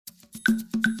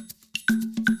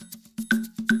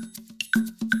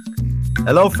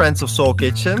Hello, friends of Soul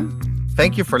Kitchen.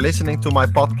 Thank you for listening to my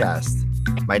podcast.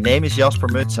 My name is Jasper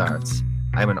Mutsaerts.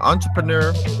 I'm an entrepreneur,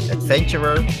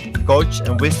 adventurer, coach,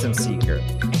 and wisdom seeker.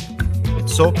 With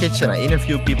Soul Kitchen, I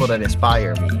interview people that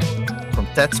inspire me. From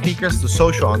TED speakers to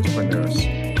social entrepreneurs,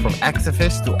 from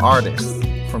activists to artists,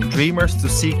 from dreamers to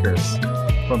seekers,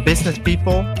 from business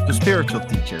people to spiritual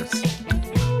teachers.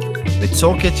 With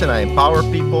Soul Kitchen, I empower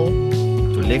people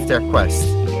to live their quest.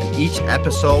 Each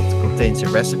episode contains a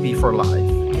recipe for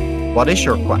life. What is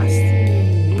your quest?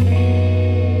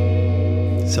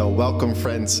 So welcome,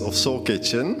 friends of Soul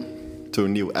Kitchen, to a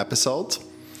new episode.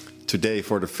 Today,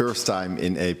 for the first time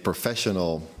in a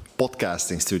professional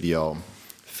podcasting studio,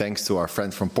 thanks to our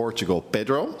friend from Portugal,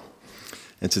 Pedro.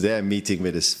 And today I'm meeting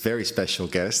with a very special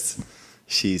guest.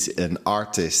 She's an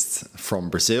artist from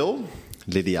Brazil,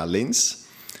 Lidia Lins.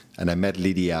 And I met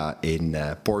Lidia in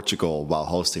Portugal while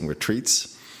hosting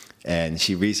retreats. And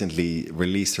she recently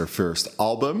released her first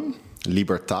album,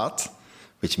 Libertad,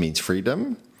 which means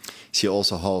freedom. She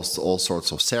also hosts all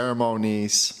sorts of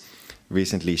ceremonies.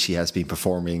 Recently, she has been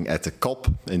performing at the COP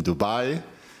in Dubai.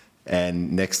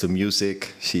 And next to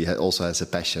music, she also has a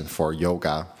passion for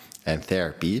yoga and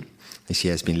therapy. And she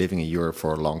has been living in Europe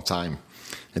for a long time.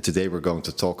 And today we're going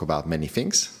to talk about many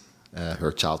things.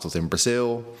 Her childhood in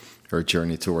Brazil, her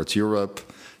journey towards Europe,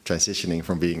 transitioning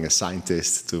from being a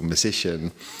scientist to a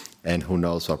musician, and who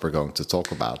knows what we're going to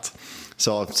talk about.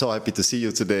 So I'm so happy to see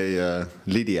you today,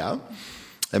 Lidia.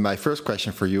 And my first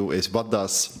question for you is, what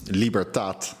does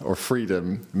libertad or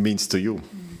freedom means to you?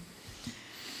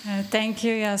 Thank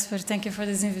you, Jasper. Thank you for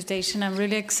this invitation. I'm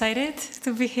really excited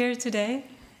to be here today.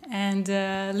 And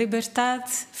libertad,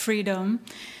 freedom,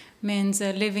 means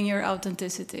living your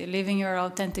authenticity, living your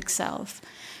authentic self,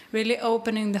 really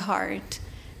opening the heart.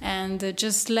 And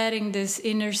just letting this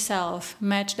inner self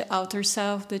match the outer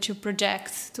self that you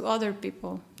project to other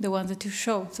people, the ones that you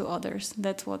show to others.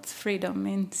 That's what freedom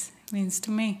means to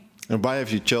me. And why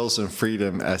have you chosen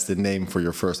freedom as the name for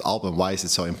your first album? Why is it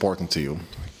so important to you?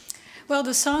 Well,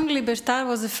 the song Libertad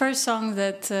was the first song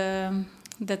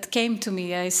that came to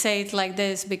me. I say it like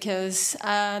this because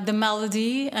the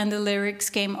melody and the lyrics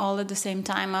came all at the same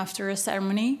time after a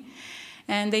ceremony.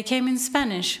 And they came in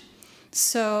Spanish.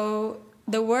 So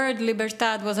the word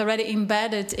libertad was already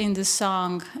embedded in the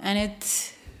song, and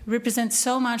it represents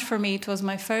so much for me. It was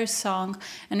my first song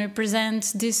and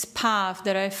represents this path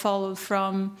that I followed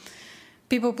from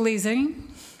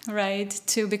people-pleasing, right,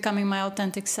 to becoming my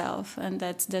authentic self. And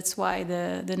that's why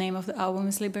the name of the album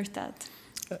is Libertad.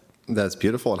 That's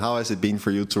beautiful. And how has it been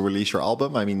for you to release your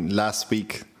album? I mean, last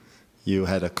week you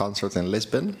had a concert in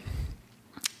Lisbon.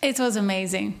 It was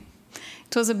amazing.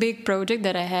 It was a big project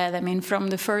that I had. I mean, from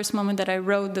the first moment that I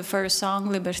wrote the first song,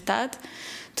 Libertad,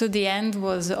 to the end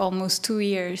was almost 2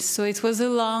 years. So it was a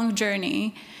long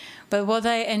journey. But what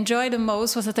I enjoyed the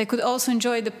most was that I could also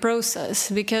enjoy the process,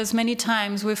 because many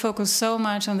times we focus so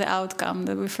much on the outcome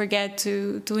that we forget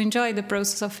to enjoy the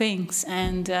process of things.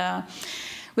 And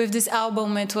with this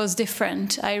album, it was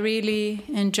different. I really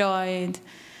enjoyed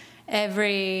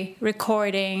every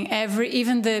recording,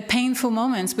 even the painful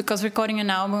moments, because recording an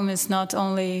album is not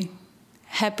only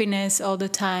happiness all the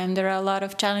time. There are a lot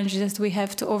of challenges that we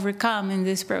have to overcome in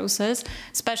this process,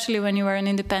 especially when you are an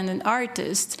independent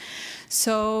artist.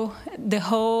 So the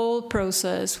whole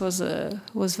process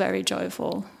was very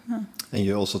joyful. And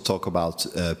you also talk about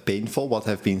painful. What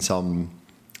have been some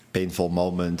painful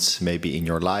moments maybe in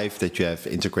your life that you have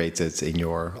integrated in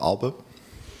your album?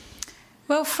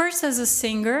 Well, first as a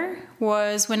singer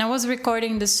was when I was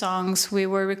recording the songs. We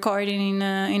were recording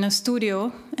in a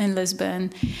studio in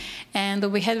Lisbon, and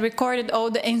we had recorded all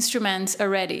the instruments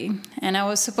already. And I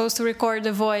was supposed to record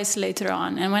the voice later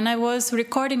on. And when I was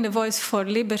recording the voice for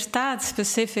Libertad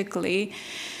specifically,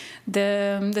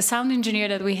 the sound engineer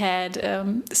that we had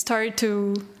started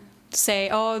to say,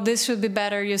 oh, this should be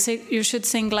better, you should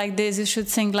sing like this, you should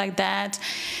sing like that.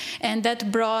 And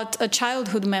that brought a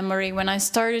childhood memory when I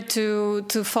started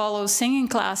to follow singing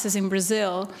classes in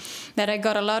Brazil, that I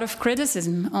got a lot of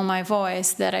criticism on my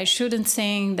voice, that I shouldn't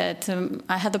sing, that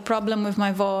I had a problem with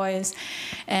my voice.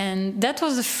 And that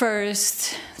was the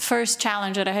first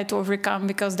challenge that I had to overcome,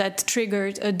 because that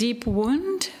triggered a deep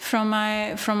wound from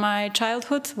my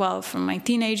childhood, well, from my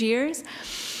teenage years.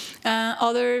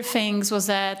 Other things was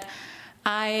that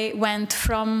I went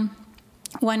from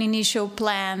one initial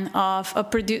plan of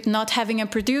not having a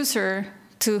producer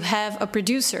to have a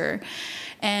producer.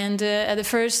 And at the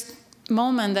first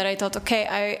moment that I thought,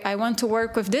 okay, I want to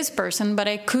work with this person, but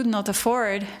I could not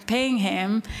afford paying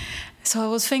him. So I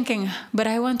was thinking, but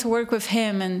I want to work with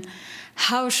him, and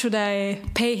how should I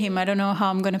pay him? I don't know how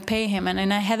I'm going to pay him.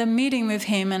 And I had a meeting with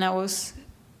him, and I was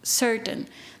certain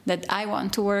that I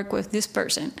want to work with this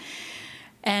person.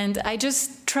 And I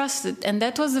just trusted. And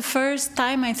that was the first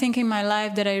time, I think, in my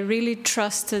life that I really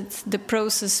trusted the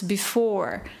process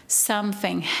before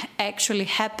something actually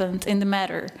happened in the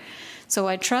matter. So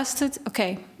I trusted,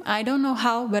 okay, I don't know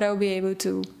how, but I'll be able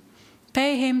to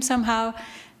pay him somehow.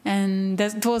 And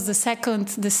that was the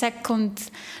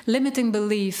second limiting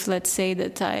belief, let's say,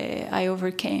 that I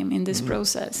overcame in this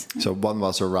process. So one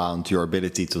was around your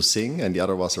ability to sing, and the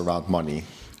other was around money.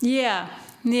 Yeah,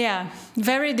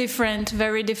 very different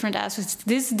aspects.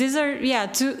 These are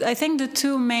I think the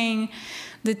two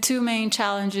main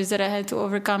challenges that I had to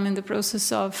overcome in the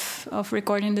process of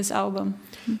recording this album.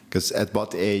 Because at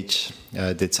what age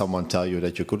did someone tell you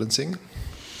that you couldn't sing,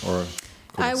 or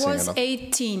couldn't sing was enough?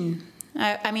 18.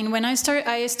 I mean, when I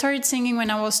started singing when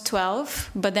I was 12,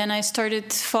 but then I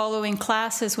started following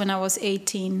classes when I was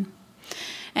 18.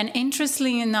 And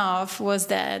interestingly enough was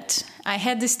that I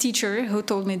had this teacher who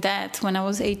told me that when I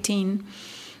was 18.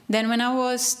 Then when I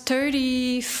was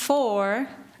 34,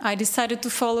 I decided to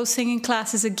follow singing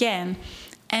classes again.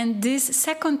 And this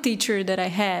second teacher that I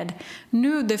had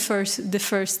knew the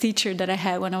first teacher that I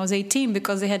had when I was 18,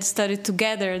 because they had studied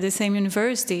together at the same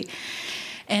university.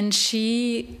 And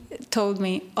she told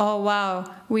me, oh, wow,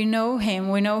 we know him,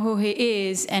 we know who he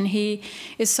is, and he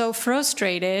is so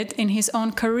frustrated in his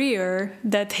own career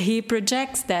that he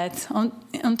projects that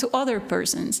onto other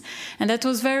persons. And that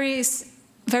was very,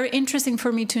 very interesting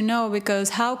for me to know,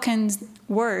 because how can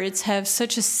words have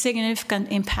such a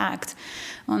significant impact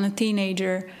on a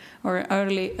teenager or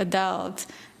early adult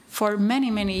for many,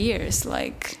 many years,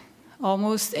 like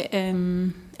almost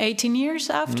 18 years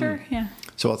after, yeah.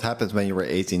 So what happened when you were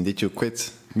 18? Did you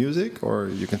quit music, or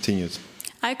you continued?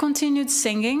 I continued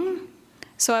singing.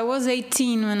 So I was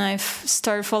 18 when I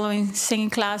started following singing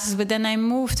classes, but then I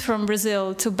moved from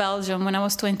Brazil to Belgium when I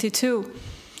was 22.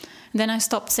 Then I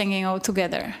stopped singing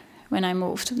altogether when I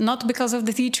moved. Not because of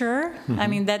the teacher. I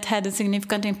mean, that had a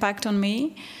significant impact on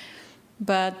me.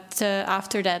 But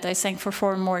after that, I sang for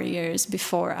 4 more years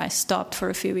before I stopped for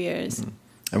a few years.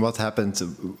 And what happened?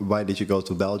 Why did you go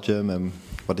to Belgium, and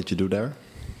what did you do there?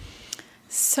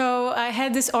 So I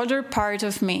had this other part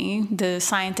of me, the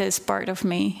scientist part of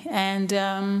me. And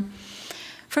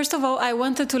first of all, I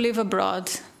wanted to live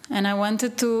abroad, and I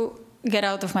wanted to get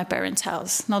out of my parents'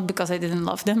 house. Not because I didn't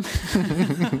love them,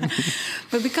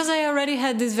 but because I already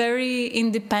had this very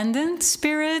independent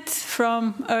spirit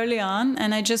from early on,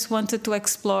 and I just wanted to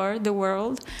explore the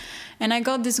world. And I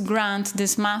got this grant,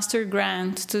 this master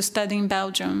grant, to study in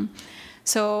Belgium.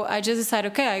 So I just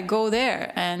decided, okay, I go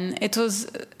there. And it was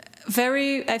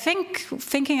very, I think,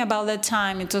 thinking about that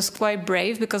time, it was quite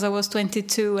brave, because I was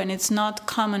 22, and it's not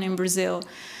common in Brazil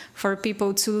for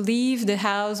people to leave the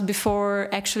house before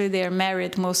actually they're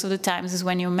married. Most of the times is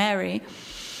when you marry.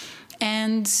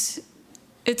 And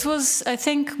it was, I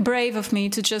think, brave of me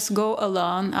to just go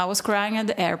alone. I was crying at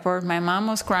the airport. My mom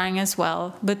was crying as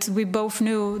well. But we both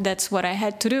knew that's what I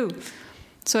had to do.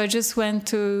 So I just went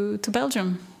to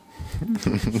Belgium.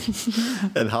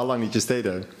 And how long did you stay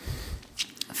there?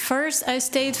 First, I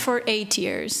stayed for 8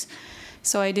 years.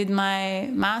 So I did my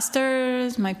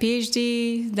master's, my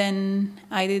PhD, then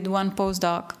I did 1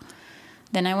 postdoc.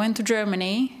 Then I went to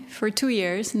Germany for 2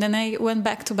 years. Then I went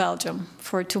back to Belgium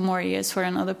for 2 more years for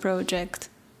another project.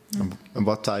 And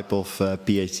what type of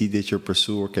PhD did you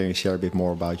pursue, or can you share a bit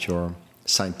more about your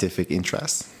scientific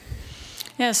interests?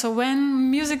 Yeah, so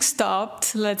when music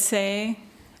stopped, let's say,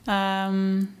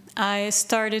 I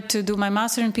started to do my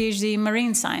master and PhD in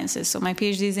marine sciences. So my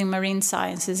PhD is in marine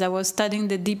sciences. I was studying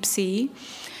the deep sea.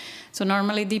 So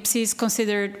normally deep sea is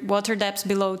considered water depths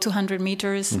below 200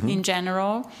 meters in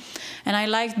general. And I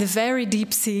liked the very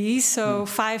deep sea, so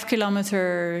 5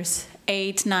 kilometers,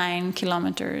 8, 9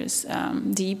 kilometers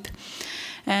deep.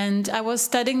 And I was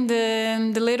studying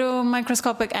the little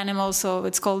microscopic animals, so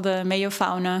it's called the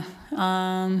meiofauna,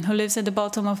 who lives at the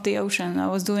bottom of the ocean. I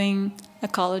was doing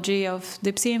ecology of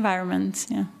deep sea environments,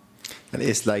 yeah. And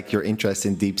is like your interest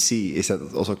in deep sea, is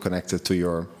that also connected to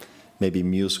your maybe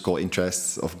musical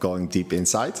interests of going deep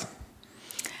inside?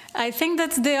 I think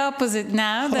that's the opposite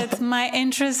now, that my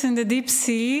interest in the deep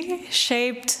sea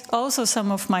shaped also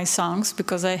some of my songs,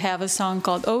 because I have a song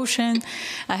called Ocean,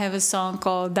 I have a song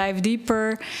called Dive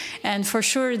Deeper, and for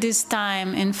sure this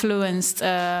time influenced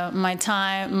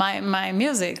my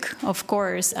music, of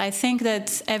course. I think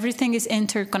that everything is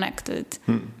interconnected.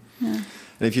 Yeah.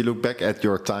 And if you look back at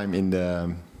your time in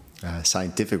the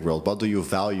scientific world, what do you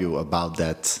value about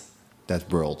that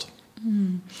world?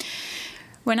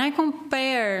 When I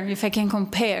compare, if I can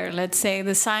compare, let's say,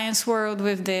 the science world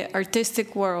with the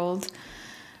artistic world,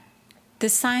 the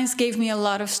science gave me a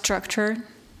lot of structure,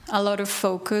 a lot of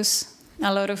focus,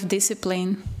 a lot of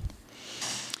discipline,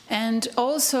 and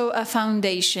also a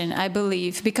foundation, I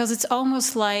believe, because it's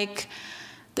almost like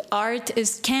the art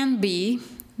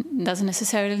doesn't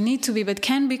necessarily need to be, but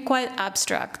can be quite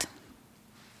abstract.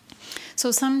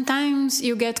 So sometimes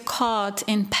you get caught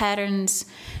in patterns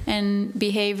and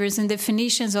behaviors and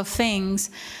definitions of things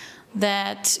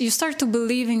that you start to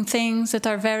believe in things that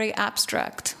are very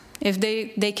abstract. If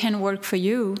they can work for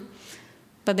you,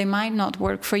 but they might not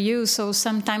work for you. So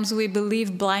sometimes we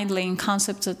believe blindly in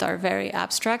concepts that are very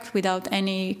abstract without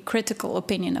any critical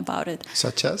opinion about it.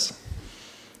 Such as?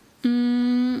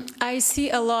 I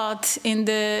see a lot in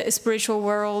the spiritual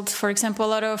world, for example, a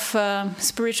lot of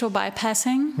spiritual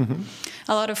bypassing,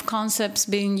 a lot of concepts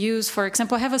being used. For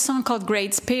example, I have a song called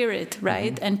Great Spirit,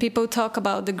 right? And people talk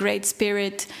about the Great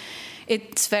Spirit.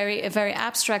 It's a very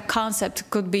abstract concept. It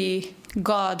could be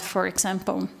God, for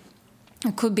example.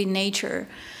 It could be nature.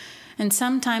 And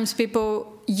sometimes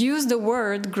people use the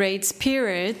word Great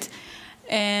Spirit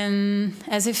and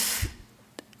as if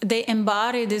they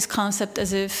embody this concept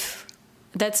as if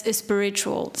that's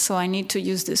spiritual, so I need to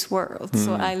use this word.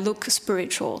 So I look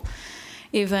spiritual.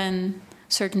 Even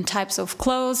certain types of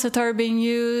clothes that are being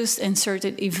used in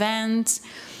certain events.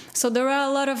 So there are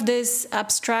a lot of this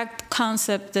abstract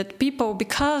concept that people,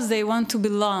 because they want to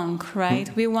belong,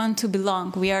 right? We want to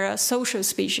belong. We are a social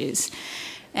species.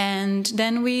 And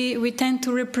then we tend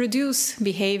to reproduce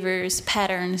behaviors,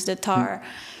 patterns that are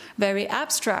very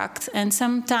abstract. And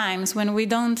sometimes when we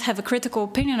don't have a critical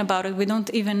opinion about it, we don't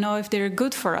even know if they're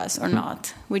good for us or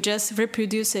not. We just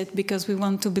reproduce it because we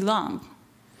want to belong.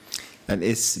 And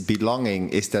is belonging,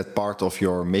 is that part of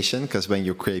your mission? Because when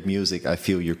you create music, I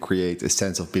feel you create a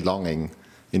sense of belonging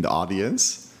in the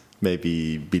audience,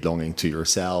 maybe belonging to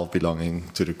yourself, belonging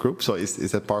to the group. So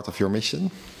is that part of your mission?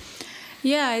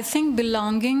 Yeah, I think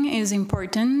belonging is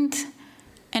important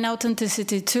and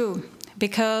authenticity too,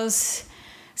 because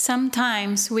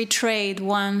sometimes we trade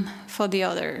one for the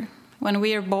other. When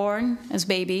we are born as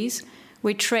babies,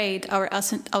 we trade our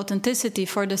authenticity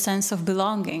for the sense of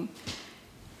belonging.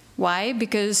 Why?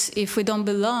 Because if we don't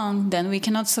belong, then we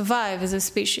cannot survive as a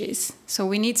species. So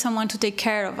we need someone to take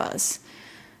care of us.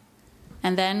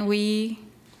 And then we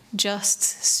just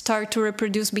start to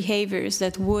reproduce behaviors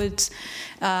that would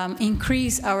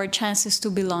increase our chances to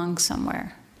belong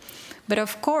somewhere. But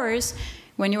of course,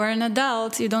 when you are an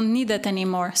adult, you don't need that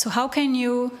anymore. So how can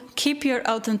you keep your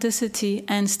authenticity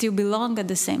and still belong at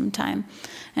the same time?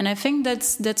 And I think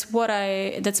that's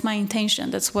my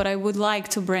intention. That's what I would like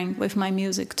to bring with my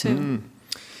music too.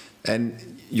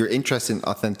 And your interest in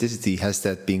authenticity, has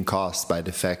that been caused by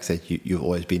the fact that you've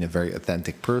always been a very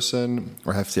authentic person?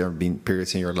 Or have there been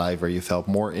periods in your life where you felt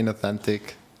more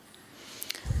inauthentic?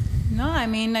 No, I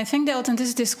mean, I think the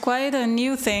authenticity is quite a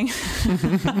new thing.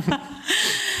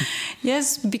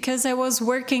 Yes, because I was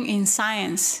working in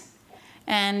science.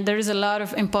 And there is a lot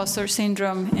of imposter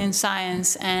syndrome in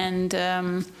science. And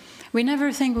we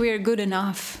never think we are good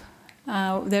enough.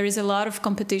 There is a lot of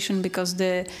competition because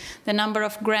the number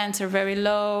of grants are very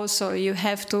low. So you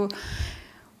have to,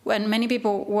 when many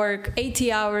people work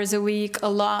 80 hours a week, a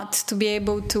lot, to be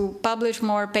able to publish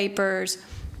more papers.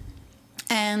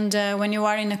 And when you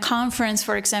are in a conference,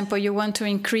 for example, you want to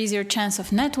increase your chance of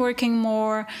networking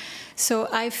more. So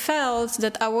I felt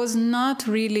that I was not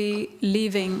really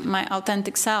living my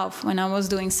authentic self when I was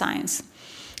doing science.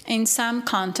 In some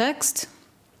context,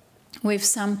 with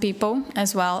some people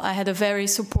as well, I had a very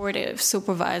supportive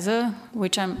supervisor,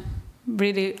 which I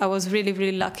was really,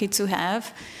 really lucky to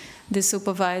have, this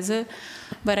supervisor.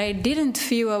 But I didn't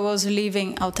feel I was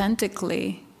living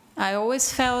authentically. I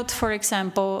always felt, for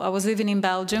example, I was living in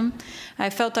Belgium. I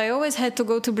felt I always had to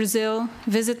go to Brazil,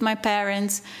 visit my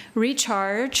parents,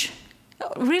 recharge,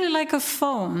 really like a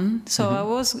phone. So I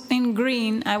was in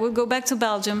green. I would go back to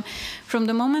Belgium. From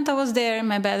the moment I was there,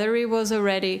 my battery was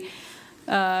already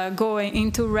going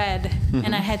into red.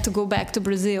 And I had to go back to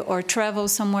Brazil or travel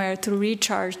somewhere to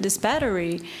recharge this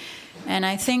battery. And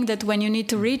I think that when you need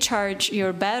to recharge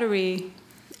your battery,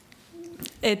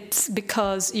 it's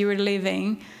because you were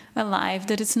living a life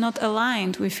that is not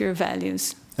aligned with your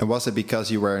values. And was it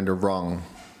because you were in the wrong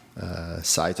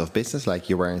side of business, like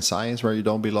you were in science where you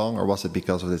don't belong, or was it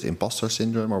because of this imposter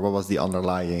syndrome, or what was the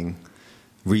underlying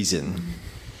reason?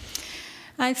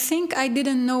 I think I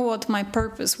didn't know what my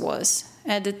purpose was.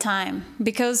 at the time,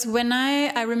 because when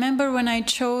I remember when I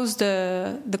chose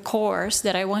the course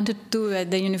that I wanted to do at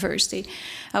the university,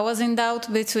 I was in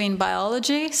doubt between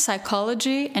biology,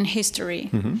 psychology, and history.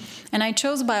 Mm-hmm. And I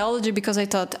chose biology because I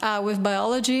thought, with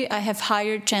biology, I have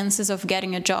higher chances of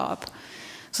getting a job.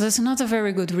 So that's not a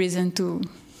very good reason to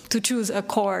choose a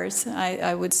course,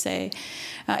 I would say.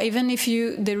 Even if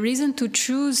the reason to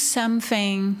choose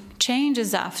something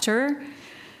changes after,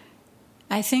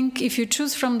 I think if you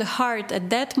choose from the heart at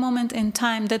that moment in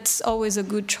time, that's always a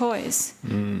good choice.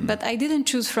 Mm. But I didn't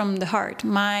choose from the heart.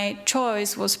 My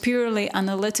choice was purely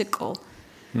analytical.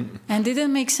 Mm. And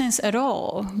didn't make sense at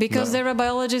all, because there are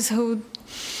biologists who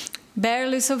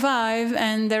barely survive,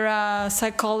 and there are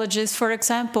psychologists, for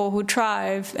example, who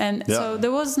thrive. And so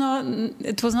it was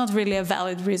not really a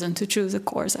valid reason to choose a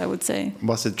course, I would say.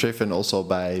 Was it driven also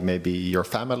by maybe your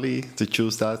family to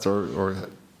choose that, or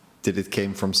did it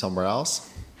came from somewhere else?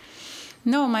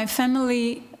 No, my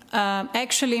family,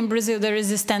 actually in Brazil, there is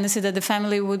this tendency that the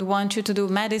family would want you to do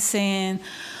medicine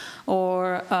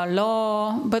or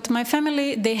law. But my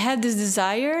family, they had this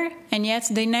desire, and yet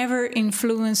they never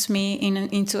influenced me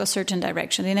into a certain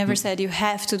direction. They never said, you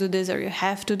have to do this or you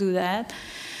have to do that.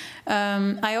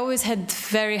 I always had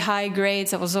very high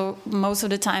grades. I was most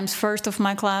of the times first of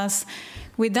my class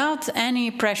without any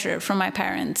pressure from my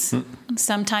parents.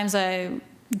 Sometimes I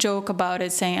joke about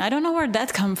it, saying, I don't know where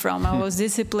that come from. I was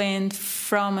disciplined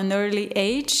from an early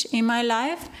age in my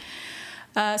life.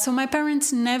 So my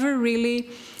parents never really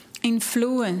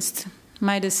influenced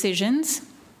my decisions.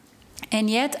 And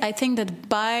yet I think that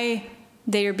by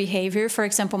their behavior, for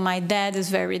example, my dad is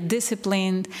very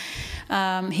disciplined.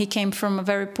 He came from a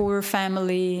very poor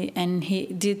family, and he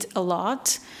did a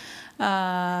lot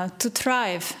to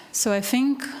thrive. So I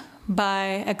think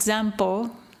by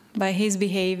example, by his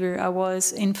behavior, I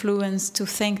was influenced to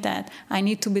think that I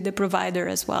need to be the provider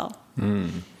as well.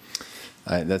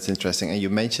 That's interesting. And you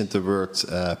mentioned the word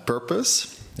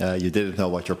purpose. You didn't know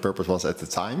what your purpose was at the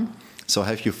time. So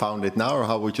have you found it now, or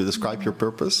how would you describe your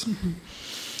purpose? Mm-hmm.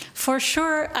 For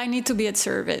sure, I need to be at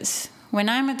service. When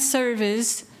I'm at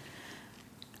service,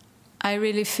 I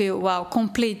really feel, wow,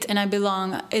 complete, and I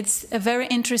belong. It's a very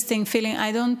interesting feeling.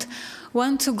 I don't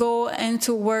want to go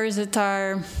into words that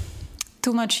are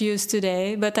too much used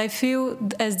today, but I feel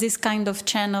as this kind of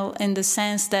channel in the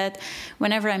sense that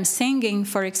whenever I'm singing,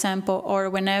 for example, or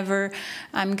whenever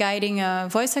I'm guiding a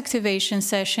voice activation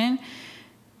session,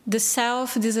 the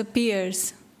self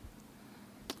disappears,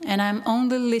 and I'm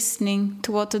only listening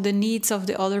to what the needs of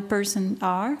the other person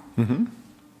are. Mm-hmm.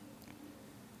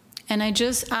 And I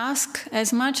just ask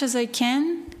as much as I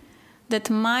can that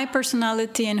my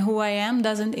personality and who I am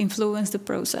doesn't influence the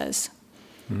process.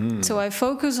 So I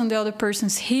focus on the other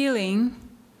person's healing,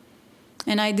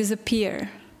 and I disappear.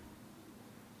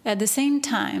 At the same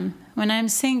time, when I'm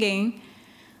singing,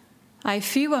 I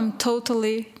feel I'm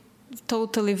totally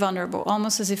vulnerable,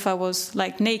 almost as if I was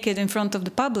like naked in front of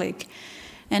the public.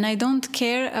 And I don't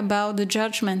care about the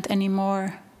judgment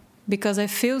anymore, because I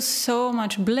feel so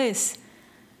much bliss.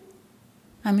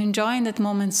 I'm enjoying that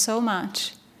moment so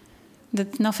much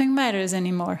that nothing matters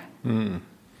anymore.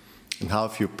 And how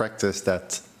have you practiced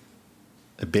that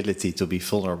ability to be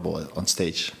vulnerable on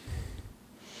stage?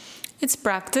 It's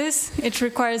practice. It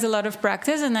requires a lot of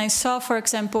practice. And I saw, for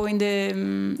example, in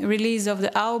the release of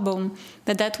the album,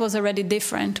 that was already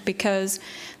different, because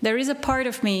there is a part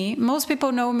of me, most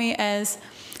people know me as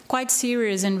quite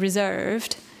serious and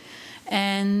reserved.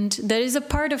 And there is a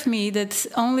part of me that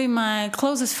only my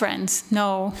closest friends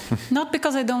know, not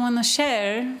because I don't want to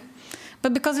share,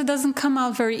 but because it doesn't come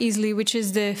out very easily, which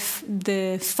is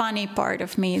the funny part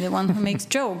of me, the one who makes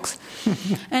jokes.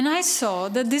 And I saw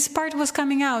that this part was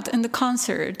coming out in the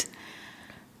concert.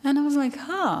 And I was like,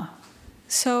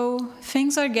 so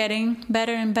things are getting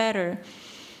better and better.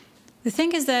 The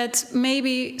thing is that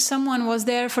maybe someone was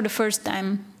there for the first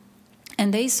time,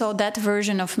 and they saw that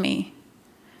version of me.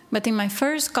 But in my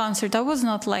first concert, I was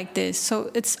not like this.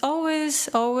 So it's always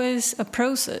a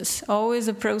process, always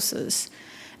a process.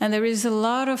 And there is a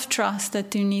lot of trust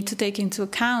that you need to take into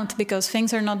account, because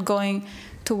things are not going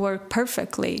to work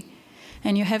perfectly.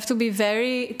 And you have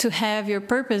to have your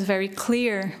purpose very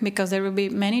clear, because there will be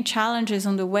many challenges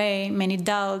on the way, many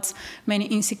doubts, many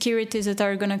insecurities that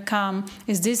are going to come.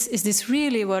 Is this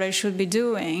really what I should be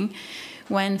doing?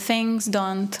 When things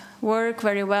don't work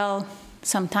very well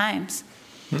sometimes.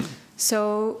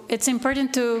 So it's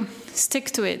important to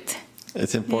stick to it.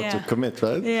 It's important to commit,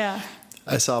 right? Yeah.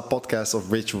 I saw a podcast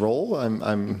of Rich Roll.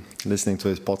 I'm listening to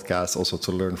his podcast also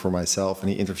to learn for myself. And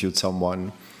he interviewed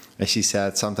someone, and she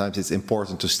said sometimes it's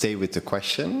important to stay with the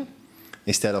question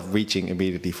instead of reaching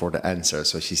immediately for the answer.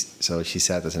 So she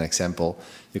said, as an example,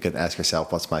 you can ask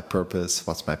yourself, what's my purpose?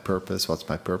 What's my purpose? What's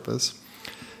my purpose?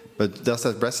 But does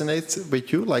that resonate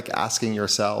with you, like asking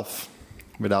yourself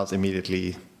without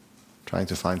immediately trying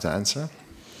to find the answer?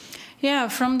 Yeah,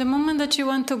 from the moment that you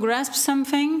want to grasp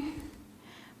something,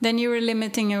 then you are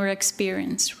limiting your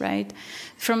experience, right?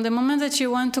 From the moment that you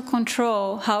want to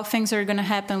control how things are going to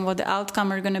happen, what the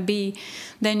outcome are going to be,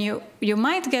 then you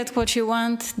might get what you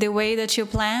want the way that you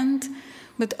planned,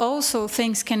 but also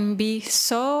things can be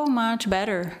so much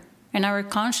better, and our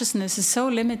consciousness is so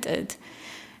limited.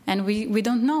 And we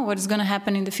don't know what is going to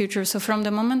happen in the future. So from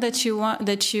the moment that you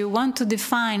want to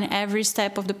define every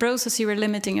step of the process, you are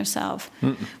limiting yourself.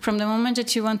 From the moment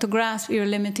that you want to grasp, you're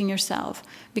limiting yourself.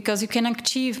 Because you can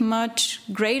achieve much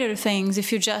greater things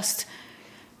if you just,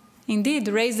 indeed,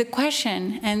 raise the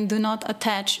question and do not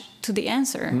attach to the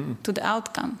answer, to the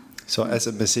outcome. So as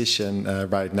a musician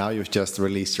right now, you've just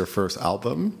released your first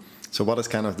album. So what is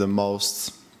kind of the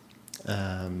most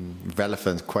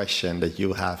relevant question that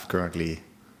you have currently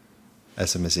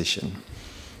as a musician?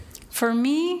 For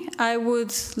me, I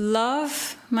would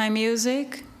love my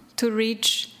music to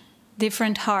reach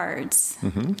different hearts.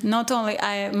 Not only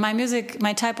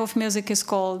my type of music is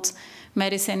called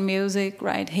medicine music,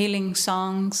 right? Healing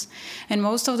songs. And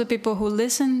most of the people who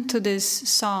listen to these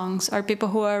songs are people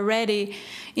who are already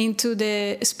into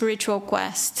the spiritual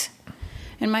quest.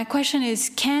 And my question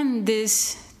is, can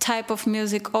this type of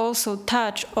music also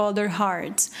touch other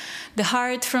hearts? The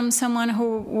heart from someone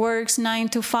who works 9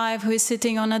 to 5, who is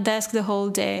sitting on a desk the whole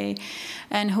day,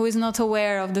 and who is not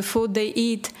aware of the food they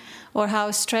eat or how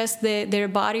stressed their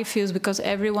body feels because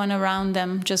everyone around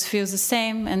them just feels the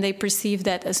same and they perceive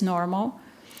that as normal.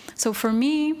 So for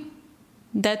me,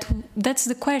 that's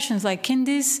the questions, like, can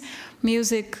this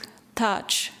music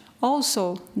touch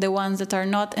also the ones that are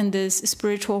not in this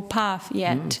spiritual path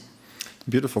yet?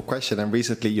 Beautiful question. And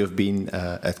recently you've been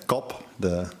at COP,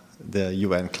 the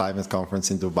UN climate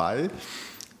conference in Dubai.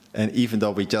 And even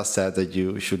though we just said that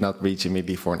you should not reach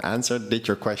immediately for an answer, did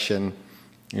your question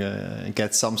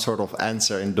get some sort of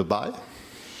answer in Dubai?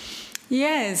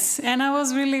 Yes, and I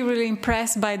was really, really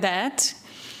impressed by that.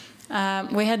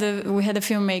 We had a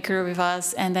filmmaker with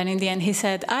us, and then in the end he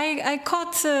said, I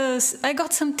got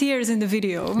some tears in the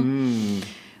video.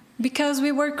 Because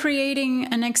we were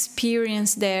creating an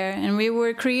experience there, and we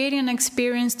were creating an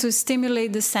experience to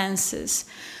stimulate the senses.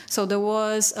 So there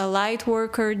was a light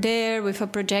worker there with a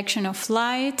projection of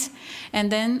light,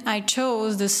 and then I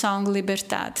chose the song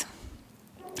Libertad.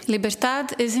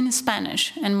 Libertad is in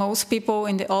Spanish, and most people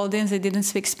in the audience, they didn't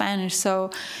speak Spanish,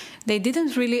 so they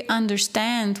didn't really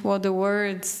understand what the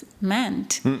words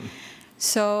meant.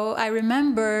 So I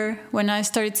remember when I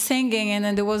started singing, and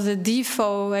then there was a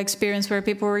default experience where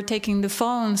people were taking the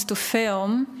phones to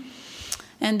film,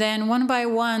 and then one by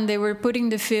one they were putting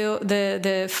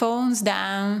the phones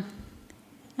down,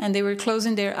 and they were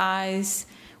closing their eyes,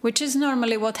 which is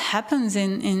normally what happens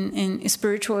in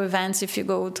spiritual events. If you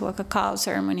go to a cacao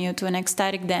ceremony or to an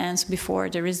ecstatic dance before,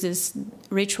 there is this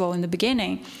ritual in the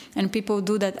beginning, and people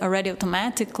do that already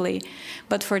automatically.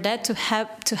 But for that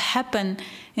to happen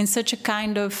in such a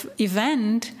kind of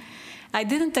event, I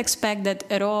didn't expect that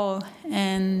at all.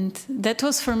 And that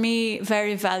was for me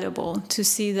very valuable to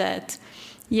see that,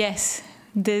 yes,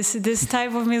 this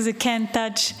type of music can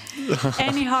touch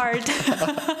any heart.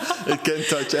 It can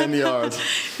touch any heart.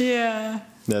 Yeah.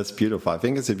 That's beautiful. I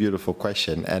think it's a beautiful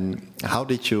question. And how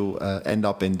did you end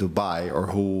up in Dubai, or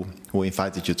who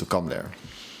invited you to come there?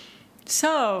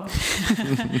 So,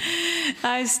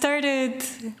 I started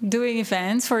doing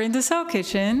events for In the Soul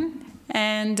Kitchen,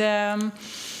 and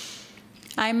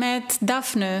I met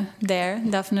Daphne there,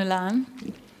 Daphne Lan.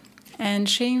 And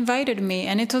she invited me,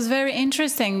 and it was very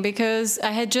interesting because I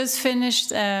had just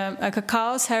finished a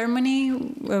cacao ceremony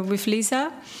with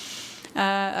Lisa,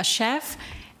 a chef,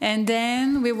 and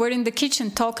then we were in the kitchen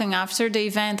talking after the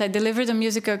event. I delivered a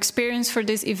musical experience for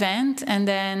this event, and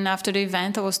then after the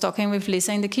event I was talking with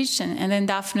Lisa in the kitchen, and then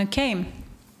Daphne came.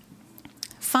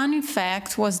 Funny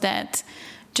fact was that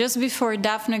just before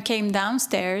Daphne came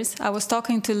downstairs, I was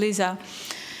talking to Lisa.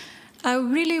 I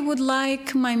really would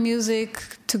like my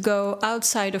music to go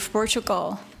outside of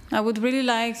Portugal. I would really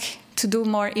like to do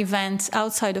more events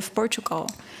outside of Portugal.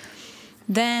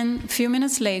 Then, a few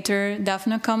minutes later,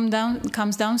 Daphne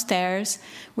comes downstairs,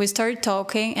 we start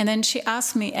talking, and then she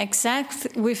asked me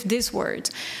exactly with these words,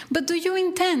 but do you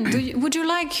intend, would you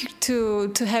like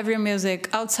to have your music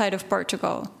outside of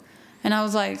Portugal? And I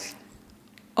was like,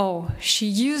 oh, she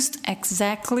used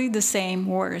exactly the same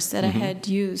words that I had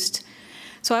used.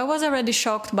 So I was already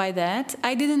shocked by that.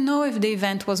 I didn't know if the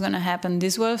event was going to happen.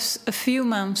 This was a few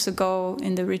months ago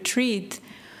in the retreat.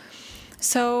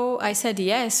 So I said,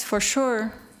 yes, for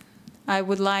sure, I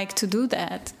would like to do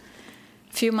that.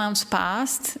 A few months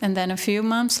passed, and then a few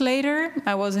months later,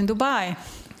 I was in Dubai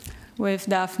with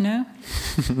Daphne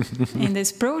in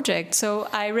this project. So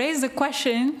I raised the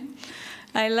question,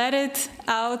 I let it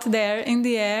out there in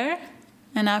the air,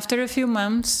 and after a few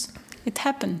months, it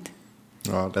happened.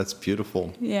 Oh, that's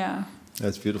beautiful. Yeah.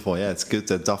 That's beautiful. Yeah, it's good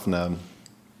that Daphne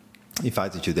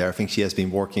invited you there. I think she has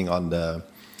been working on the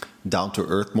Down to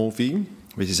Earth movie,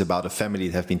 which is about a family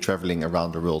that have been traveling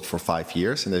around the world for 5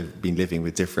 years, and they've been living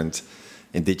with different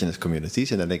indigenous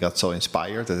communities, and then they got so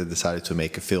inspired that they decided to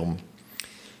make a film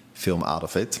out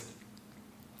of it.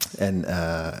 And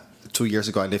 2 years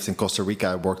ago I lived in Costa Rica.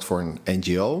 I worked for an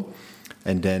NGO,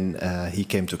 and then he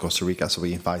came to Costa Rica, so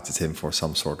we invited him for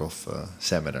some sort of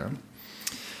seminar.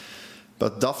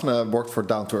 But Daphne worked for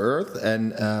Down to Earth,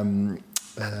 and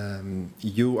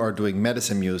you are doing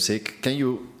medicine music. Can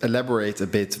you elaborate a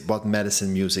bit what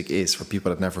medicine music is for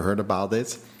people that never heard about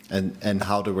it, and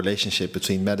how the relationship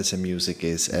between medicine music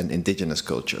is and indigenous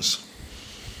cultures?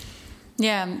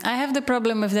 Yeah, I have the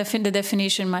problem with the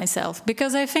definition myself,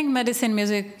 because I think medicine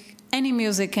music, any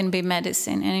music can be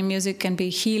medicine, any music can be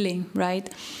healing, right?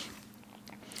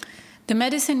 The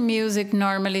medicine music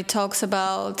normally talks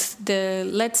about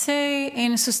let's say,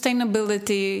 in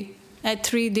sustainability at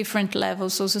 3 different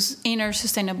levels. So inner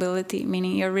sustainability,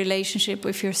 meaning your relationship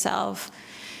with yourself,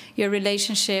 your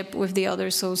relationship with the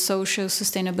others, so social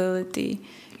sustainability,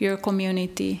 your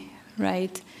community,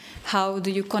 right? How do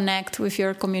you connect with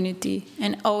your community?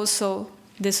 And also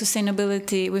the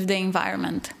sustainability with the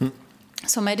environment.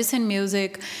 So medicine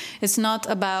music is not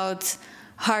about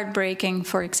heartbreaking,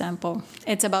 for example.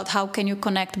 It's about how can you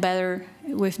connect better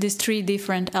with these 3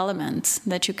 different elements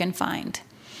that you can find.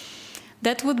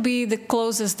 That would be the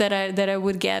closest that I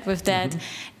would get with that.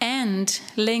 And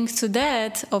linked to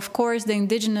that, of course, the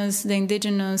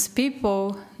indigenous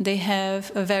people, they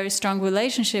have a very strong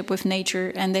relationship with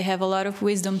nature, and they have a lot of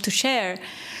wisdom to share.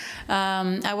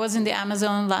 I was in the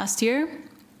Amazon last year,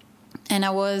 and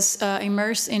I was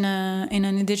immersed in an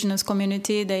indigenous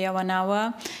community, the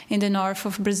Yawanawa, in the north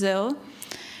of Brazil.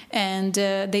 And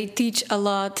they teach a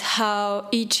lot how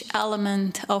each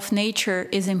element of nature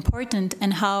is important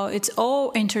and how it's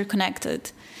all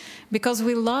interconnected. Because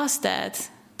we lost that.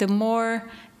 The more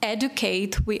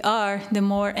educate we are, the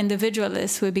more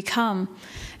individualist we become.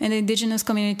 And the indigenous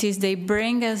communities, they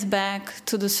bring us back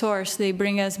to the source. They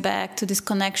bring us back to this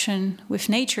connection with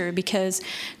nature. Because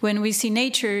when we see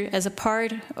nature as a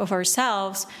part of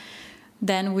ourselves,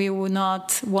 then we will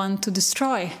not want to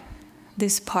destroy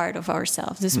this part of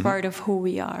ourselves, this part of who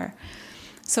we are.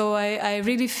 So I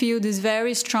really feel this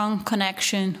very strong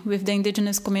connection with the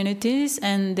indigenous communities,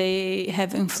 and they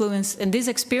have influenced, and this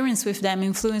experience with them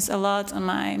influenced a lot on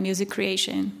my music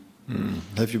creation.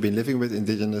 Have you been living with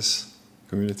indigenous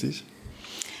communities?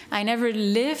 I never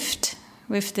lived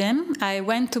with them. I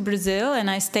went to Brazil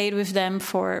and I stayed with them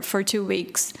for 2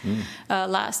 weeks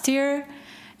last year.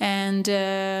 And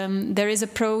there is a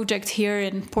project here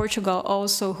in Portugal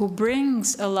also who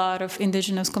brings a lot of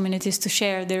indigenous communities to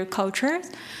share their cultures.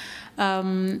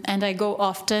 And I go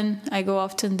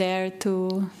often there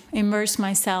to immerse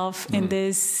myself in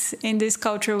this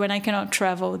culture when I cannot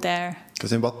travel there.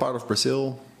 Because in what part of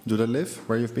Brazil do they live,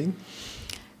 where you've been?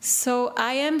 So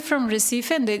I am from Recife,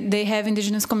 and they have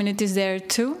indigenous communities there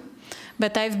too.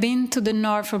 But I've been to the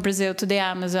north of Brazil, to the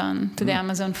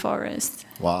Amazon forest.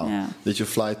 Wow. Yeah. Did you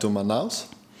fly to Manaus?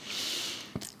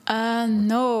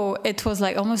 No, it was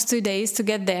like almost 2 days to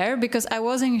get there, because I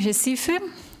was in Recife.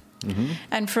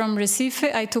 And from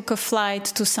Recife, I took a flight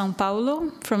to São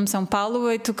Paulo. From São Paulo,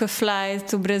 I took a flight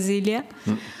to Brasília.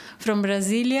 From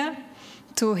Brasília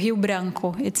to Rio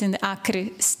Branco. It's in the Acre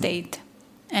state.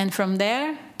 And from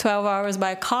there, 12 hours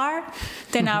by car,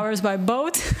 10 hours by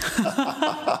boat.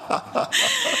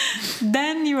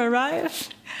 Then you arrive.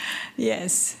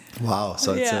 Yes. Wow,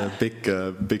 so it's a big,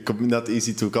 not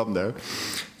easy to come there.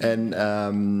 And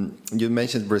you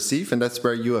mentioned Recife, and that's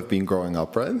where you have been growing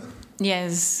up, right?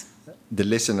 Yes. The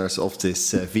listeners of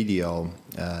this video,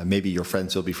 maybe your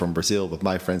friends will be from Brazil, but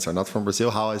my friends are not from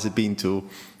Brazil. How has it been to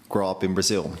grow up in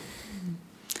Brazil?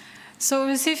 So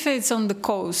Recife is on the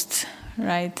coast,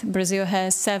 right? Brazil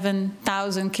has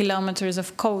 7,000 kilometers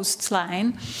of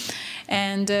coastline.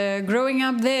 And growing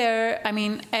up there, I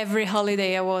mean, every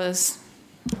holiday I was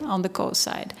on the coast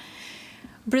side.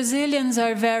 Brazilians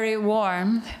are very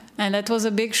warm, and that was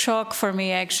a big shock for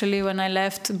me, actually, when I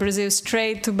left Brazil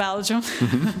straight to Belgium.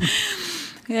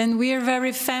 And we are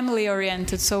very family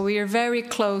oriented, so we are very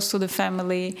close to the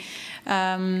family.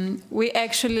 We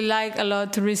actually like a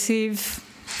lot to receive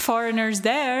foreigners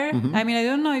there. I mean, I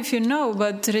don't know if you know,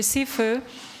 but Recife,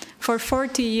 for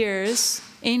 40 years,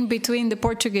 in between the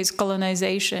Portuguese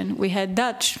colonization, we had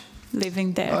Dutch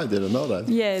living there. I didn't know that.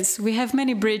 Yes, we have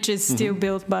many bridges still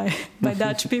built by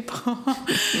Dutch people.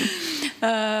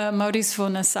 Maurice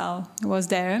von Nassau was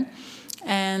there.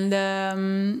 And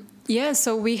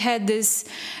so we had this,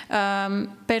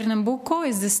 Pernambuco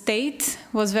is the state,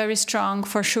 was very strong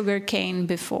for sugarcane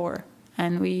before.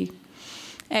 And we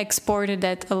exported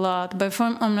that a lot. But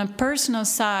on a personal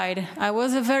side, I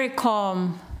was a very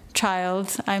calm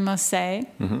child, I must say,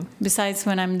 besides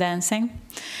when I'm dancing.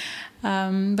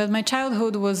 But my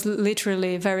childhood was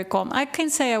literally very calm. I can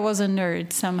say I was a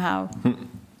nerd somehow.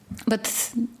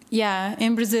 But yeah,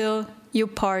 in Brazil, you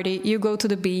party, you go to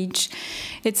the beach.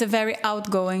 It's a very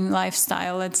outgoing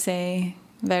lifestyle, let's say,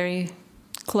 very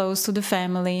close to the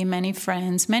family, many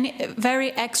friends,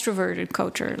 very extroverted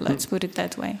culture, let's put it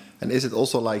that way. And is it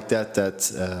also like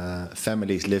that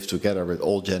families live together with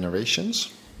all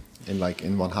generations in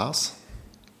one house?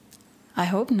 I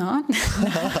hope not.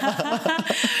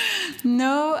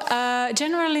 No,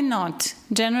 generally not.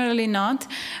 Generally not.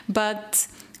 But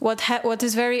what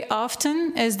is very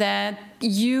often is that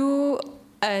you,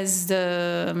 as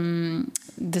the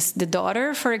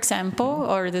daughter, for example,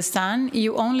 or the son,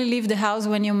 you only leave the house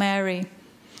when you marry.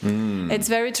 It's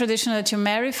very traditional that you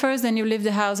marry first, then you leave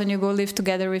the house and you go live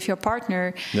together with your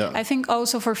partner. Yeah. I think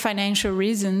also for financial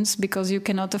reasons, because you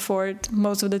cannot afford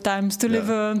most of the times to live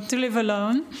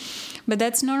alone. But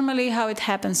that's normally how it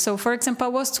happens. So, for example, I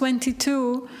was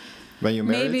 22. When you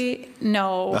married? Maybe,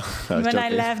 no, when I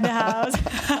left the house.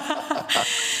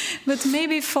 But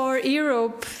maybe for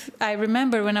Europe, I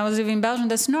remember when I was living in Belgium,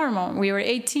 that's normal. We were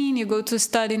 18, you go to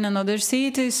study in another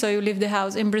city, so you leave the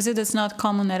house. In Brazil, that's not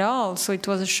common at all, so it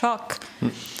was a shock.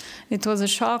 It was a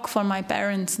shock for my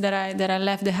parents that I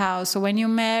left the house. So when you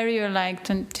marry, you're like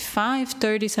 25,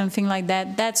 30, something like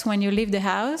that. That's when you leave the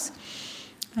house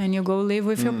and you go live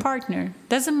with your partner.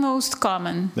 That's the most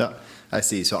common. Yeah, I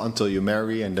see. So until you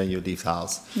marry and then you leave the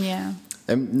house. Yeah.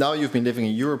 And now you've been living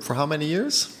in Europe for how many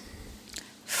years?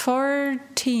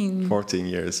 14. 14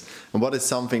 years. And what is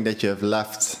something that you have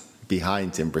left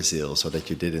behind in Brazil so that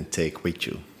you didn't take with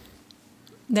you?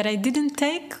 That I didn't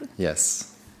take?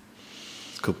 Yes.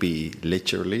 It could be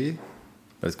literally,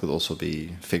 but it could also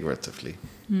be figuratively.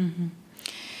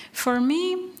 For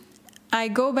me, I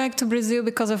go back to Brazil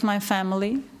because of my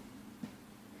family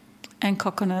and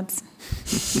coconuts.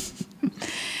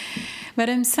 But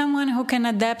I'm someone who can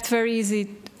adapt very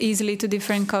easily to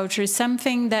different cultures.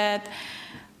 Something that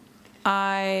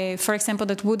for example,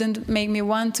 that wouldn't make me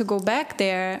want to go back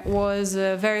there was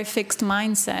a very fixed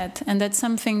mindset. And that's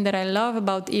something that I love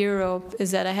about Europe,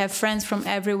 is that I have friends from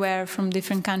everywhere, from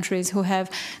different countries, who have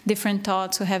different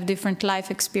thoughts, who have different life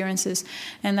experiences.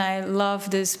 And I love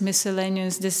this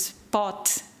miscellaneous, this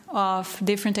pot of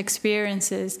different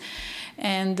experiences.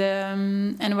 And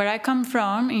where I come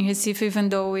from, in Recife, even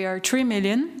though we are 3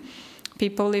 million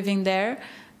people living there,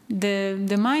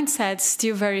 the mindset's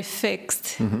still very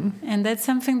fixed, and that's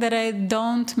something that I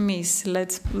don't miss.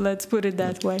 Let's put it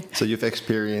that way. So you've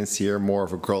experienced here more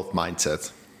of a growth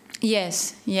mindset.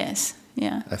 Yes,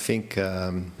 yeah. I think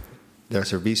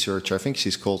there's a researcher. I think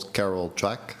she's called Carol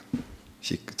Dweck.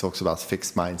 She talks about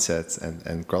fixed mindset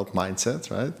and growth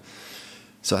mindset, right?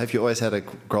 So have you always had a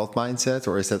growth mindset,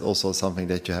 or is that also something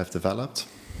that you have developed?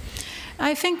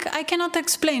 I think I cannot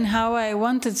explain how I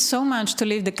wanted so much to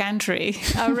leave the country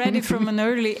already from an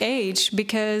early age,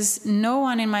 because no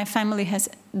one in my family has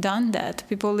done that.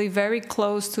 People live very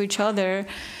close to each other,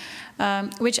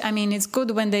 which, I mean, it's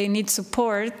good when they need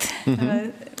support.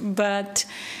 But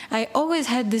I always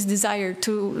had this desire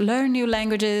to learn new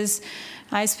languages.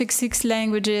 I speak 6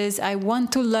 languages. I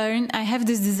want to learn. I have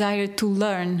this desire to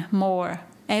learn more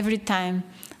every time.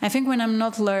 I think when I'm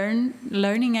not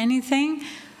learning anything,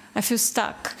 I feel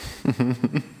stuck.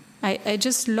 I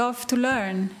just love to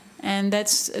learn. And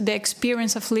that's the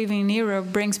experience of living in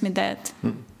Europe brings me that.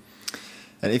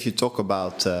 And if you talk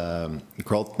about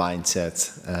growth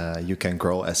mindset, you can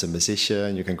grow as a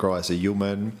musician, you can grow as a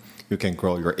human, you can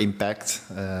grow your impact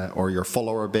or your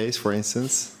follower base, for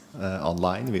instance,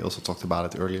 online. We also talked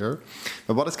about it earlier.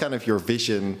 But what is kind of your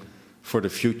vision for the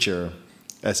future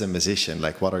as a musician?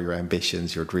 Like, what are your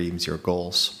ambitions, your dreams, your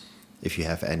goals, if you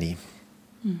have any?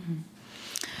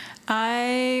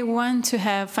 I want to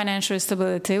have financial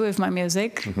stability with my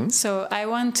music. So I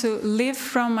want to live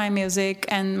from my music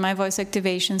and my voice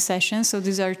activation sessions. So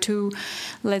these are two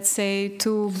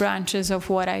branches of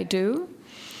what I do.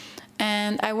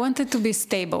 and I want it to be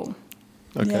stable.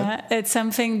 Okay. Yeah, it's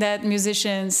something that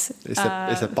musicians... Is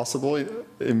that possible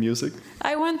in music?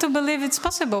 I want to believe it's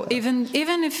possible. Even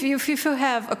if you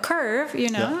have a curve,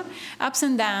 ups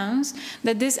and downs,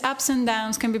 that these ups and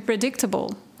downs can be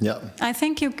predictable. Yeah. I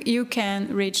think you can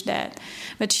reach that.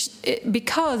 But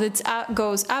because it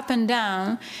goes up and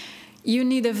down, you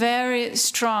need a very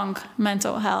strong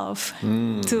mental health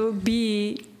to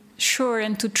be sure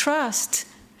and to trust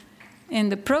in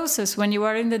the process when you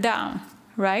are in the down,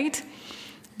 right?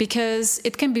 Because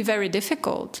it can be very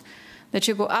difficult that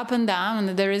you go up and down,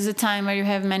 and there is a time where you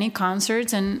have many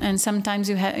concerts, and sometimes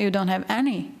you don't have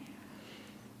any.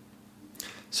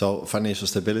 So financial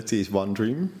stability is one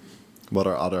dream. What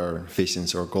are other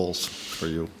visions or goals for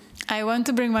you? I want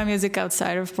to bring my music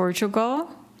outside of Portugal.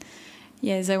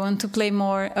 Yes, I want to play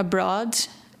more abroad.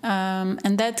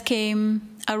 And that came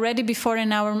already before, and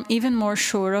now I'm even more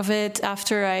sure of it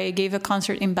after I gave a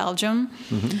concert in Belgium.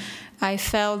 Mm-hmm. I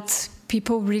felt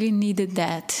people really needed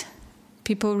that.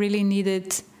 People really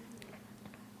needed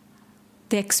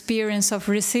the experience of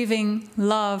receiving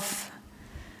love.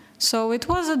 So it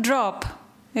was a drop.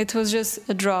 It was just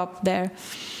a drop there.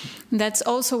 That's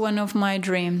also one of my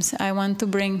dreams. I want to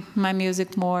bring my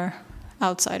music more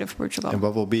outside of Portugal. And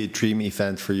what will be a dream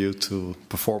event for you to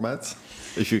perform at?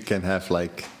 If you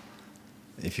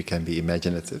can be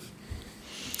imaginative.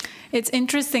 It's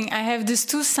interesting. I have these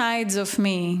two sides of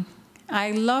me.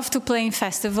 I love to play in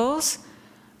festivals.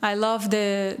 I love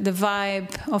the vibe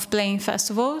of playing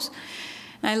festivals.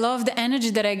 I love the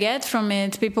energy that I get from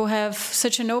it. People have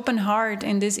such an open heart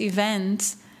in these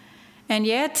events. And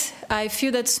yet, I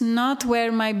feel that's not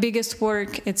where my biggest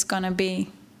work is going to be.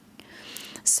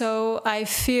 So I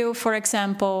feel, for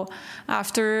example,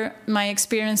 after my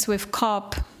experience with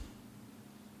COP,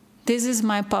 this is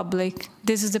my public.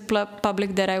 This is the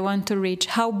public that I want to reach.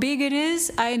 How big it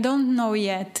is, I don't know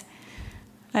yet.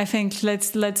 I think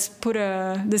let's put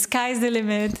the sky's the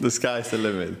limit. The sky's the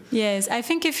limit. Yes, I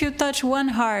think if you touch one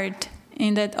heart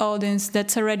in that audience,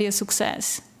 that's already a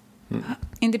success.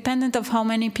 Independent of how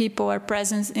many people are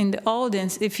present in the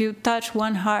audience, if you touch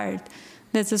one heart,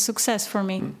 that's a success for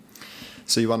me.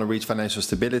 So you want to reach financial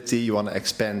stability, you want to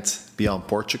expand beyond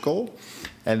Portugal.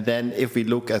 And then if we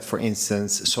look at, for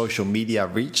instance, social media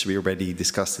reach, we already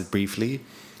discussed it briefly.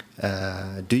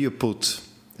 Do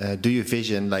you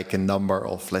vision like a number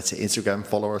of, let's say, Instagram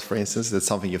followers, for instance? That's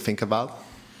something you think about?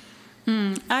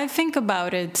 I think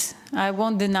about it. I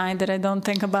won't deny that I don't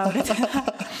think about it.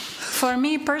 For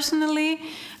me personally,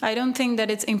 I don't think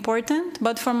that it's important.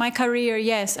 But for my career,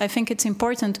 yes, I think it's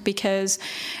important because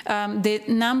the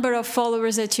number of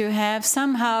followers that you have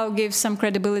somehow gives some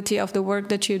credibility of the work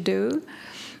that you do.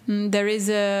 There is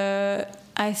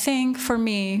I think for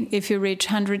me, if you reach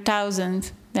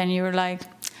 100,000, then you're like,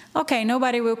 okay,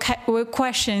 nobody will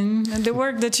question the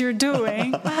work that you're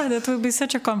doing. That will be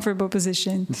such a comfortable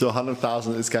position. So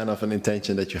 100,000 is kind of an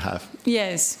intention that you have.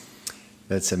 Yes.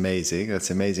 That's amazing. That's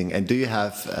amazing. And do you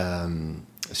have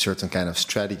certain kind of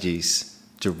strategies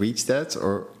to reach that,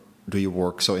 or do you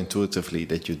work so intuitively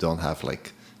that you don't have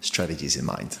like strategies in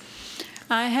mind?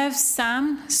 I have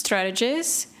some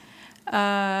strategies.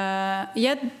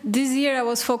 Yet this year I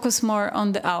was focused more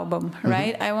on the album,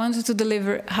 right? I wanted to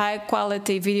deliver high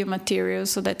quality video material,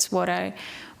 so that's what I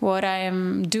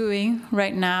am doing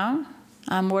right now.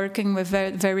 I'm working with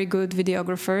very, very good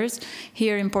videographers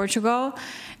here in Portugal,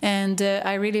 and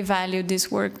I really value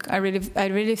this work. I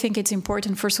really think it's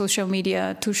important for social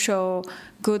media to show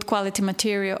good quality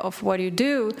material of what you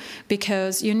do,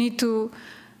 because you need to.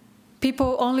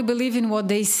 People only believe in what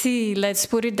they see, let's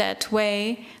put it that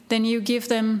way. Then you give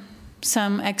them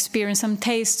some experience, some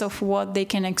taste of what they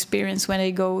can experience when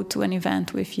they go to an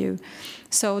event with you.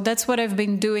 So that's what I've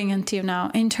been doing until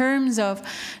now. In terms of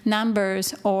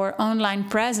numbers or online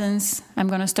presence, I'm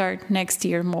going to start next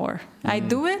year more. I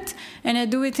do it, and I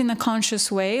do it in a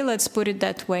conscious way, let's put it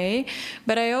that way.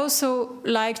 But I also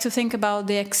like to think about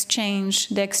the exchange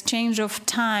of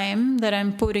time that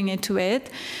I'm putting into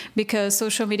it, because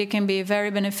social media can be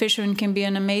very beneficial and can be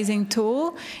an amazing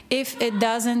tool if it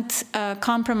doesn't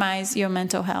compromise your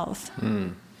mental health.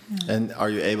 And are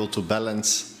you able to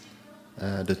balance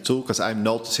the tool? Because I'm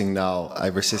noticing now, I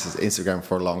resisted Instagram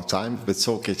for a long time. With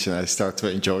Soul Kitchen, I start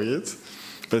to enjoy it.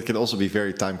 But it can also be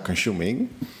very time consuming.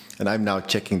 And I'm now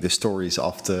checking the stories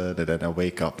often, and then I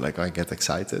wake up, like I get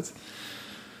excited.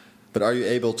 But are you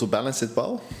able to balance it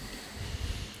well?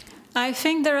 I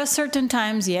think there are certain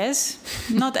times, yes.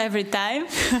 Not every time.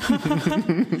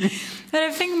 But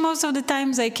I think most of the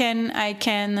times I can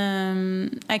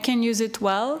use it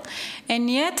well. And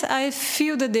yet I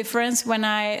feel the difference when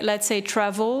I, let's say,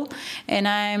 travel and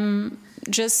I'm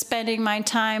just spending my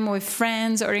time with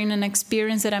friends or in an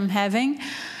experience that I'm having,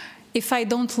 if I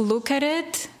don't look at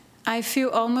it, I feel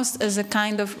almost as a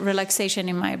kind of relaxation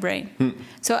in my brain.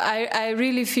 So I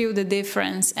really feel the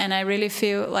difference, and I really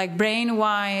feel like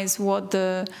brain-wise what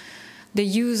the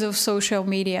use of social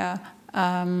media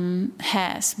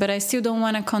has. But I still don't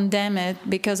want to condemn it,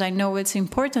 because I know it's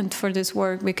important for this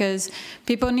work, because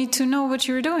people need to know what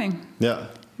you're doing. Yeah.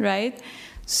 Right?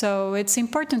 So it's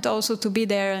important also to be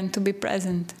there and to be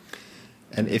present.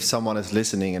 And if someone is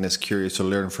listening and is curious to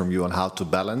learn from you on how to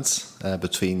balance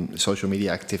between social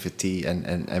media activity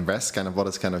and rest, what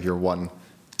is your one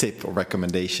tip or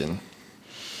recommendation?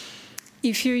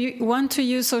 If you want to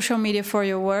use social media for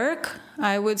your work,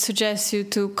 I would suggest you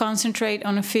to concentrate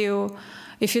on a few.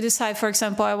 If you decide, for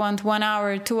example, I want 1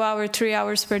 hour, 2 hours, 3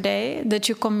 hours per day, that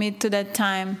you commit to that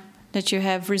time that you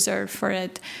have reserved for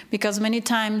it. Because many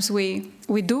times we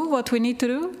do what we need to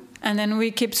do, and then we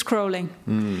keep scrolling.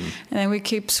 And then we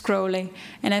keep scrolling.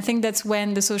 And I think that's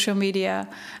when the social media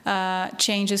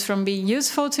changes from being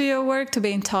useful to your work to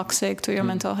being toxic to your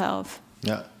mental health.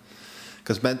 Yeah.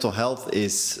 Because mental health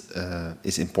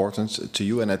is important to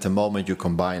you, and at the moment you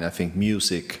combine, I think,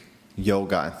 music,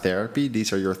 yoga, and therapy.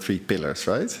 These are your 3 pillars,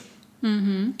 right?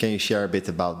 Mm-hmm. Can you share a bit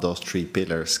about those 3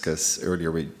 pillars? Because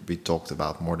earlier we talked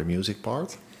about more the music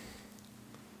part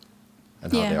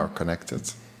and how they are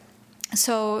connected.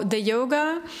 So the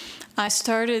yoga, I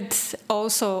started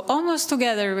also almost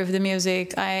together with the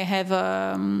music. I have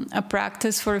a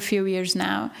practice for a few years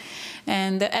now.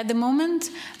 And at the moment,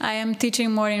 I am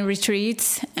teaching more in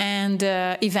retreats and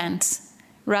events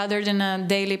rather than a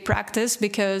daily practice,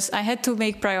 because I had to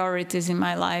make priorities in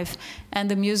my life.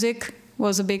 And the music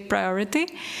was a big priority.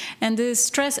 And the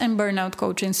stress and burnout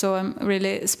coaching. So I'm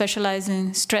really specialized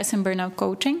in stress and burnout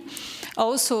coaching.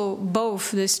 Also,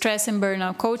 both the stress and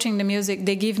burnout coaching, the music,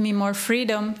 they give me more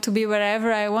freedom to be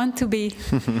wherever I want to be.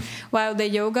 While the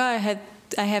yoga,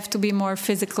 I have to be more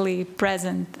physically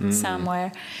present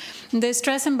somewhere. The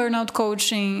stress and burnout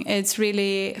coaching, it's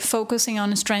really focusing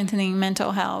on strengthening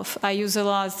mental health. I use a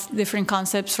lot of different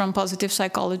concepts from positive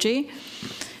psychology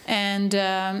and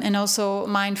also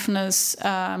mindfulness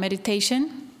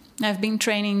meditation. I've been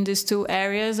training these 2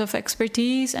 areas of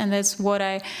expertise, and that's what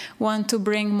I want to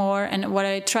bring more and what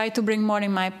I try to bring more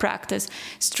in my practice.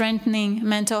 Strengthening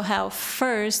mental health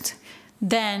first,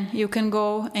 then you can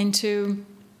go into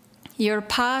your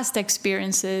past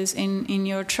experiences, in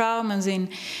your traumas,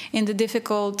 in the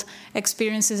difficult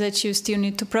experiences that you still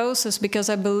need to process, because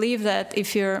I believe that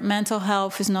if your mental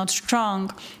health is not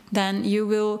strong, then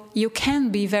you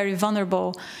can be very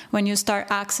vulnerable when you start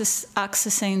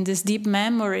accessing these deep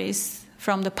memories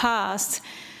from the past,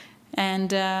 and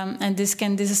this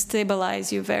can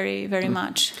destabilize you very, very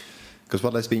much. Because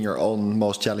what has been your own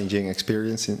most challenging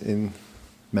experience in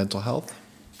mental health?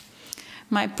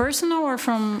 My personal or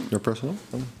from... Your personal?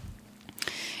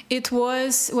 It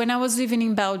was when I was living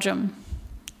in Belgium.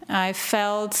 I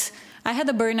had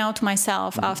a burnout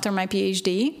myself after my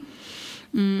PhD.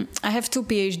 I have 2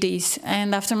 PhDs,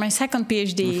 and after my second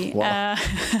PhD,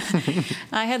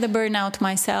 I had a burnout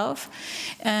myself.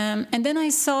 And then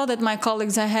I saw that my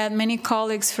colleagues, I had many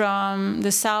colleagues from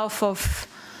the south of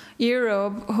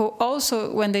Europe who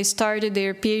also, when they started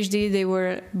their PhD, they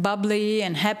were bubbly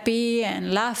and happy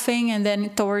and laughing, and then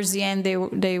towards the end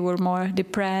they were more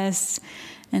depressed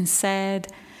and sad.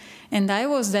 And I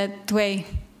was that way.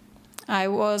 I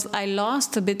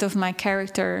lost a bit of my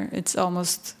character. It's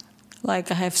almost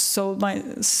like I have sold my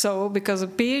soul, because a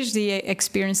PhD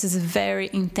experience is very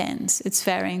intense. It's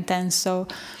very intense. So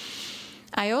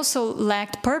I also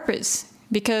lacked purpose,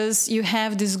 because you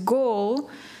have this goal.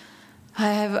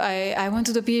 I went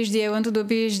to the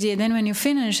PhD, and then when you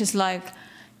finish, it's like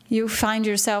you find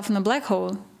yourself in a black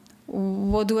hole.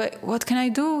 What can I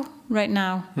do right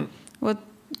now?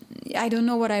 I don't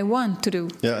know what I want to do.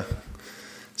 Yeah.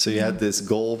 So you had this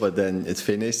goal, but then it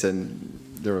finished, and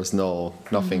there was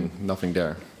nothing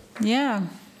there. Yeah.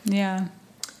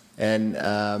 And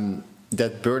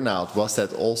that burnout, was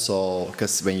that also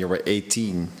because when you were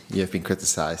 18, you have been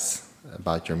criticized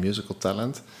about your musical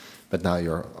talent, but now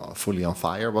you're fully on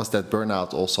fire. Was that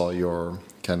burnout also your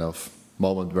kind of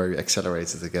moment where you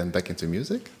accelerated again back into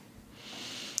music?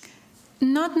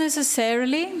 Not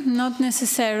necessarily. The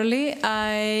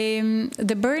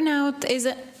burnout is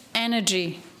an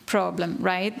energy problem,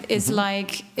 right? It's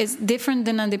like, it's different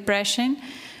than a depression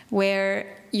where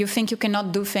you think you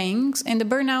cannot do things. In the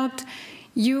burnout,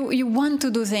 you want to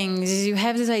do things. You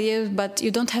have these ideas, but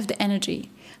you don't have the energy.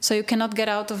 So you cannot get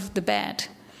out of the bed.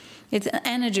 It's an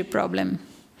energy problem.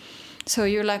 So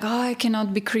you're like, I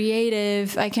cannot be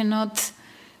creative. I cannot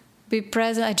be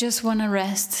present. I just want to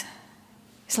rest.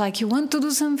 It's like you want to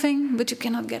do something, but you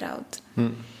cannot get out.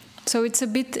 So it's a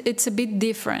bit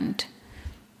different.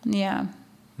 Yeah.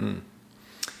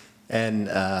 And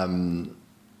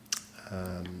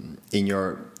in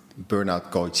your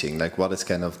burnout coaching, like what is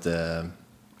kind of the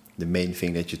main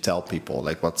thing that you tell people?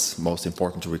 Like what's most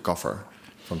important to recover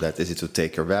from that? Is it to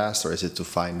take your rest, or is it to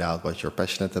find out what you're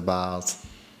passionate about?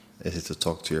 Is it to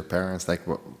talk to your parents? Like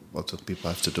what do people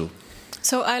have to do?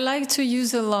 So I like to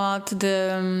use a lot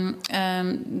the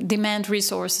demand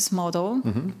resources model,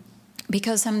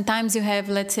 because sometimes you have,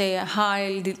 let's say, a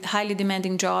highly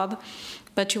demanding job,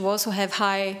 but you also have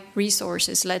high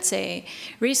resources. Let's say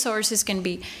resources can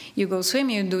be you go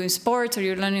swim, you do sports, or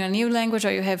you're learning a new language,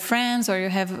 or you have friends, or you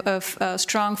have a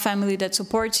strong family that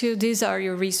supports you. These are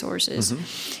your resources.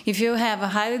 If you have a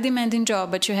highly demanding job,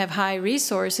 but you have high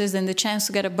resources, then the chance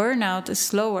to get a burnout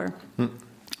is lower.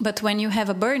 But when you have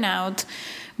a burnout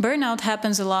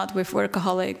happens a lot with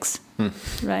workaholics,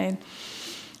 right?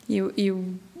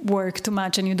 You work too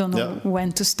much and you don't know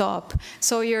when to stop.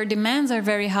 So your demands are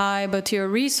very high, but your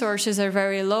resources are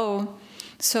very low.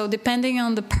 So depending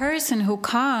on the person who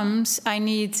comes, I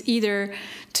need either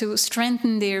to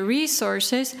strengthen their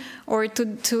resources or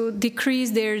to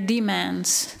decrease their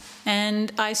demands.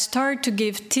 And I start to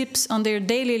give tips on their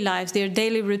daily lives, their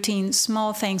daily routine,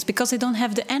 small things, because they don't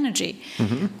have the energy,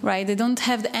 right? They don't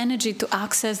have the energy to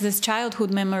access these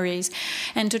childhood memories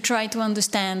and to try to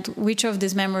understand which of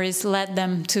these memories led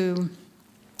them to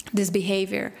this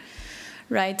behavior,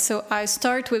 right? So I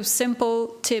start with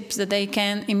simple tips that they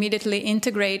can immediately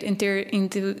integrate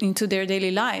into their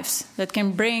daily lives that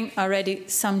can bring already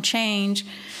some change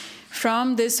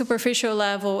from this superficial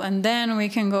level, and then we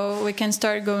can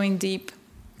start going deep.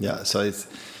 Yeah, so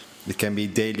it can be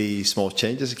daily small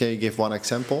changes. Can you give one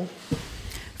example?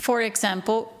 For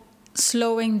example,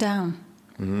 slowing down.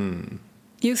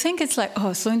 You think it's like,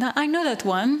 oh, slowing down, I know that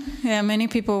one. Yeah, many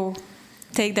people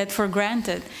take that for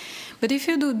granted. But if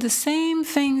you do the same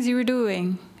things you're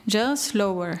doing, just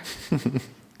slower,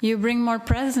 you bring more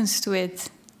presence to it,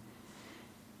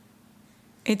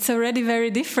 it's already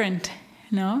very different.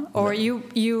 No? Or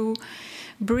you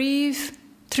breathe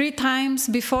 3 times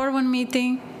before one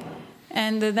meeting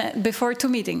and before 2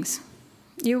 meetings.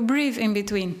 You breathe in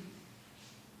between.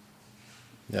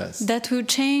 Yes. That will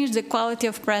change the quality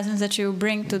of presence that you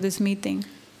bring to this meeting.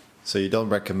 So you don't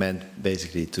recommend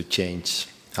basically to change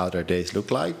how their days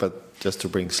look like, but just to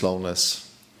bring slowness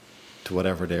to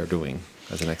whatever they're doing,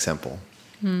 as an example.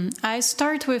 I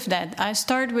start with that. I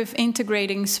start with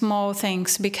integrating small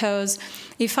things, because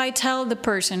if I tell the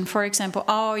person, for example,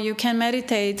 oh, you can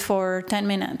meditate for 10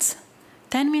 minutes.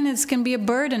 10 minutes can be a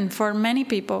burden for many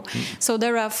people. So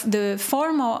there are the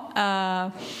formal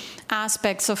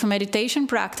aspects of meditation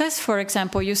practice. For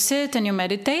example, you sit and you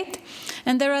meditate.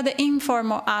 And there are the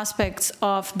informal aspects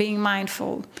of being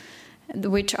mindful,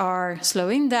 which are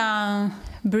slowing down,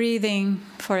 breathing,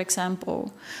 for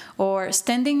example, or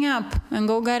standing up and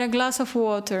go get a glass of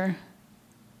water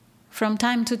from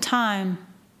time to time.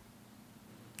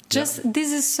 This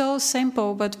is so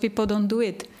simple, but people don't do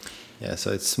it. Yeah,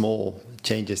 so it's small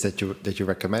changes that you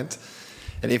recommend.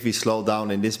 And if we slow down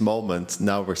in this moment,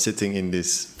 now we're sitting in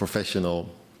this professional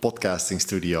podcasting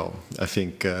studio. I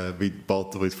think we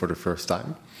both do it for the first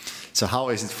time. So how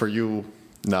is it for you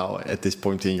now at this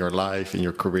point in your life, in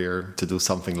your career, to do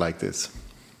something like this?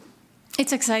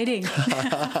 It's exciting.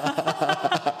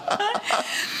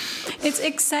 It's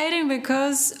exciting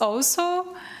because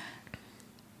also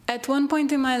at one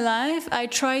point in my life, I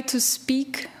tried to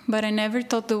speak, but I never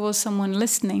thought there was someone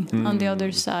listening on the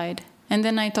other side. And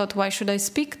then I thought, why should I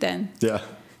speak then? Yeah.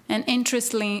 And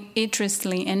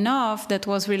interestingly enough, that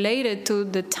was related to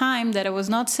the time that I was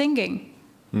not singing.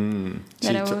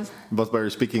 What were you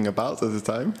speaking about at the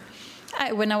time?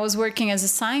 When I was working as a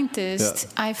scientist,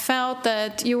 I felt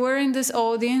that you were in this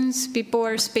audience, people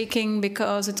were speaking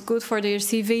because it's good for their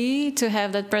CV, to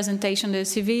have that presentation, their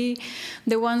CV.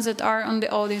 The ones that are on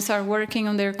the audience are working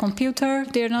on their computer.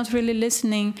 They're not really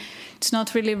listening. It's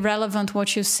not really relevant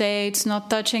what you say. It's not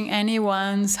touching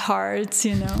anyone's hearts,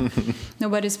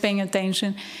 Nobody's paying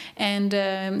attention. And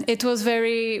it was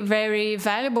very, very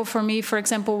valuable for me, for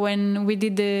example, when we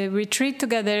did the retreat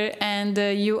together and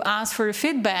you asked for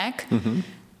feedback.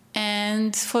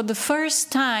 And for the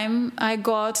first time, I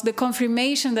got the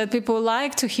confirmation that people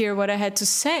like to hear what I had to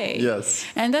say. Yes.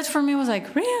 And that for me was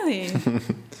like, really?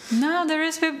 Now there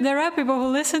are people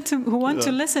who want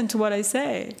to listen to what I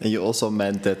say. And you also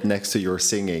meant that next to your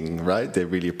singing, right? They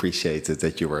really appreciated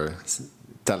that you were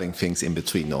telling things in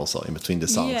between also, in between the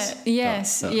songs.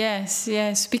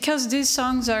 Yes. Because these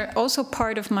songs are also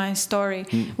part of my story.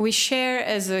 We share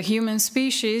as a human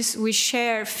species, we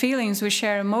share feelings, we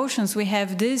share emotions, we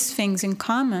have these things in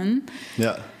common.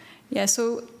 Yeah,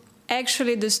 so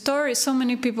actually the story, so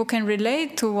many people can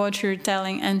relate to what you're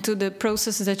telling and to the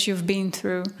process that you've been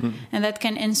through. And that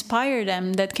can inspire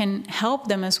them, that can help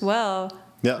them as well.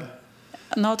 Yeah.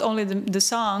 Not only the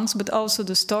songs, but also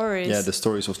the stories. Yeah, the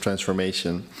stories of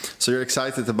transformation. So you're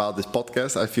excited about this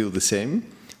podcast. I feel the same.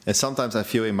 And sometimes I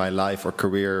feel in my life or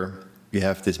career, you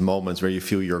have these moments where you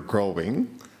feel you're growing,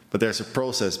 but there's a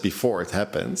process before it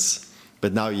happens.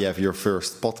 But now you have your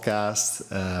first podcast.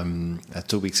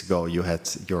 2 weeks ago, you had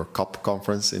your COP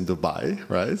conference in Dubai,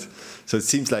 right? So it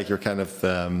seems like you're kind of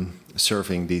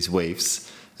surfing these waves.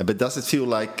 But does it feel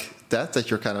like that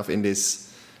you're kind of in this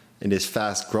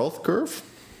fast growth curve?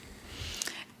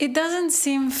 It doesn't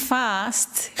seem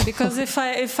fast, because if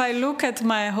I look at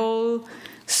my whole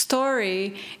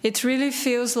story, it really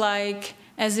feels like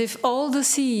as if all the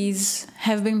seeds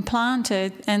have been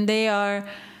planted and they are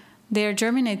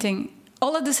germinating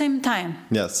all at the same time.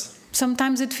 Yes.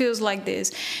 Sometimes it feels like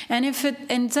this. And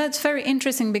that's very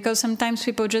interesting, because sometimes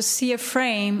people just see a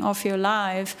frame of your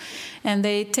life and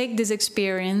they take this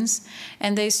experience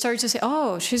and they start to say,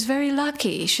 oh, she's very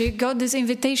lucky. She got this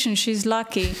invitation. She's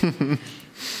lucky.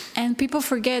 And people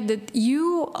forget that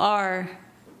you are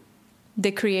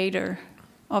the creator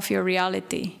of your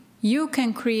reality. You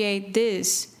can create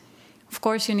this. Of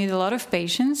course, you need a lot of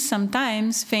patience.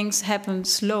 Sometimes things happen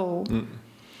slow.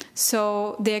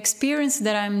 So the experience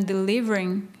that I'm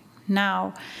delivering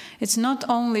now, it's not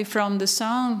only from the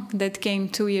song that came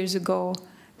 2 years ago.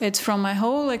 It's from my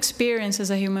whole experience as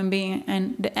a human being,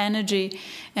 and the energy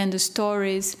and the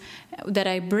stories that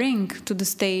I bring to the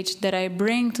stage, that I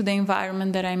bring to the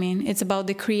environment that I'm in. It's about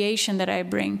the creation that I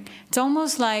bring. It's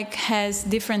almost like has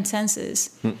different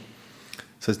senses.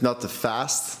 So it's not the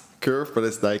fast curve, but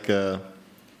it's like a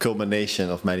culmination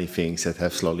of many things that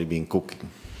have slowly been cooking.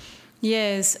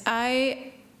 Yes,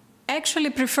 I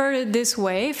actually prefer it this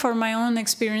way. For my own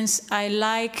experience, I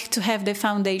like to have the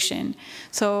foundation.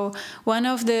 So one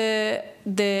of the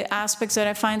aspects that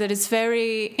I find that it's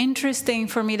very interesting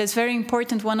for me, that's very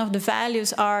important, one of the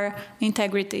values are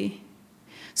integrity.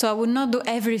 So I would not do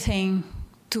everything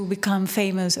to become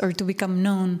famous or to become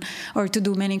known or to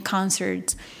do many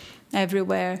concerts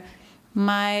everywhere.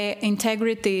 My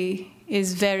integrity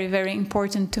is very, very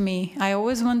important to me. I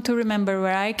always want to remember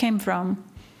where I came from.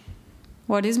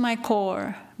 What is my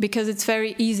core? Because it's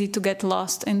very easy to get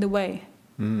lost in the way.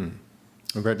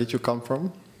 Where did you come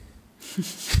from?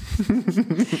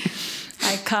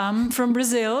 I come from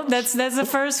Brazil. That's the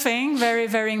first thing, very,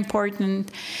 very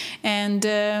important. And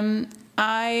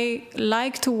I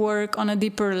like to work on a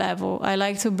deeper level. I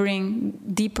like to bring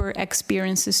deeper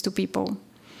experiences to people.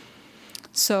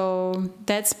 So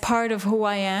that's part of who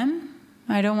I am.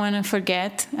 I don't want to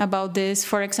forget about this.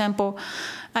 For example,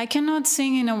 I cannot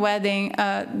sing in a wedding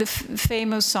the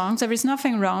famous songs. There is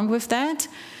nothing wrong with that.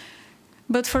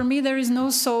 But for me, there is no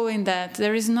soul in that.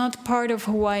 There is not part of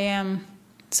who I am.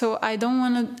 So I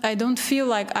don't feel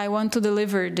like I want to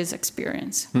deliver this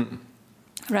experience.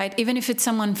 Right? Even if it's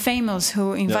someone famous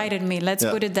who invited me, let's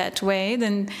put it that way,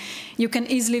 then you can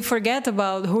easily forget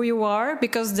about who you are,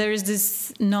 because there is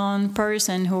this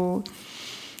non-person who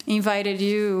invited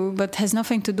you but has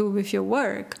nothing to do with your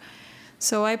work.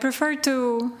 So I prefer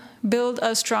to build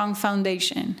a strong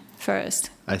foundation first.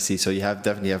 I see. So you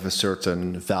definitely have a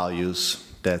certain values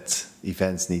that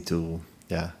events need to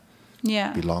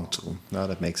belong to. Now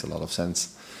that makes a lot of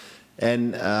sense.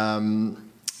 And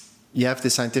you have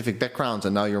this scientific background,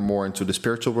 and now you're more into the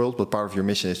spiritual world, but part of your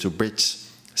mission is to bridge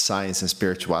science and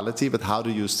spirituality. But how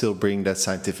do you still bring that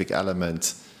scientific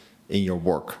element in your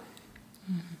work?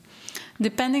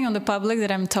 Depending on the public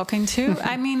that I'm talking to.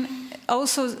 I mean,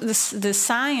 also the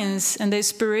science and the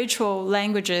spiritual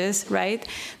languages, right?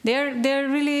 They're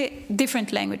really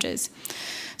different languages.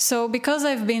 So because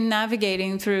I've been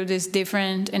navigating through these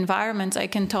different environments, I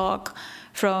can talk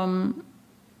from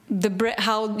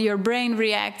how your brain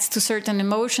reacts to certain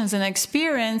emotions and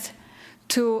experience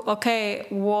to, okay,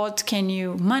 what can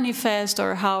you manifest,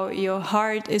 or how your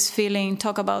heart is feeling,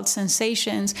 talk about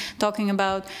sensations, talking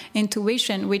about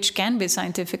intuition, which can be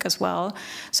scientific as well.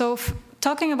 So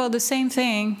talking about the same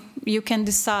thing, you can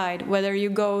decide whether you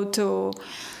go to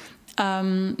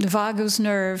the vagus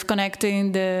nerve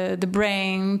connecting the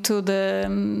brain to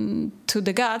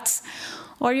the guts,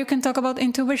 or you can talk about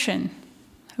intuition.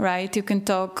 right? You can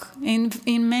talk in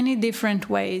many different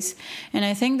ways. And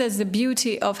I think that's the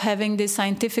beauty of having this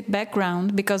scientific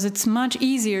background, because it's much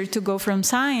easier to go from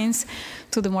science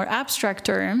to the more abstract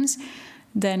terms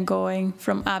than going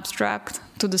from abstract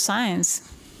to the science.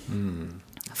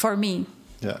 For me.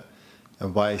 Yeah.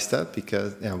 And why is that?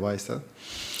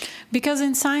 Because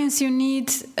in science you need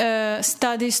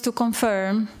studies to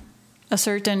confirm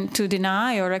to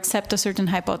deny or accept a certain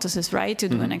hypothesis, right? You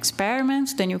do an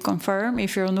experiment, then you confirm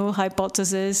if your null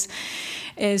hypothesis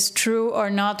is true or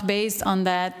not based on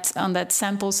that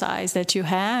sample size that you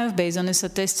have, based on the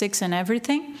statistics and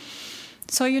everything.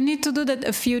 So you need to do that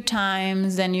a few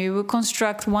times, then you will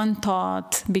construct one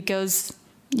thought, because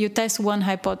you test one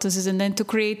hypothesis, and then to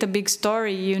create a big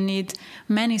story, you need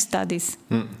many studies.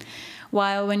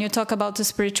 While when you talk about the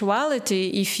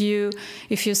spirituality, if you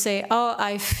say, oh,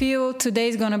 I feel today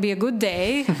is going to be a good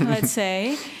day, let's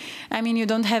say, I mean, you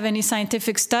don't have any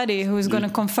scientific study who's going to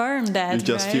confirm that. You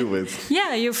just feel it.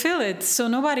 Yeah, you feel it. So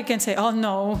nobody can say, oh,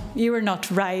 no, you were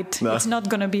not right. No. It's not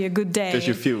going to be a good day. Because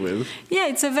you feel it. Yeah,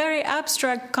 it's a very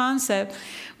abstract concept.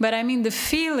 But I mean, the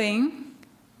feeling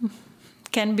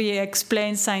can be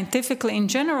explained scientifically in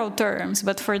general terms,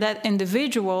 but for that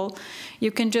individual, you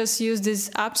can just use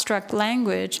this abstract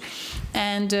language.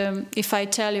 And if I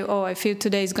tell you, oh, I feel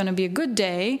today is going to be a good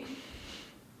day,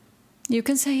 you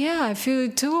can say, yeah, I feel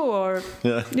it too, or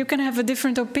you can have a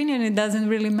different opinion. It doesn't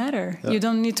really matter. Yeah. You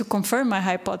don't need to confirm my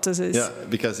hypothesis. Yeah,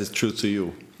 because it's true to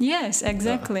you. Yes,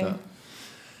 exactly.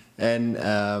 And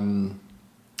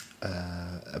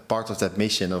a part of that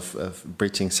mission of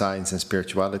bridging science and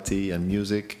spirituality and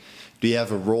music, do you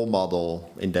have a role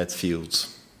model in that field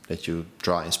that you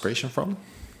draw inspiration from?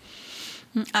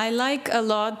 I like a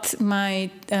lot my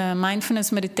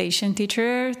mindfulness meditation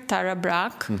teacher, Tara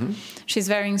Brach. She's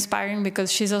very inspiring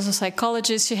because she's also a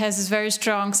psychologist. She has this very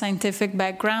strong scientific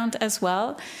background as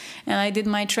well. And I did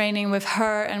my training with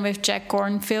her and with Jack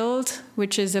Kornfield,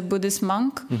 which is a Buddhist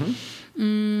monk.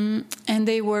 And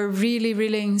they were really,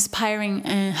 really inspiring,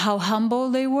 and how humble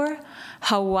they were,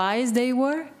 how wise they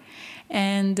were.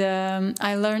 And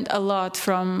I learned a lot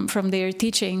from their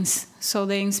teachings. So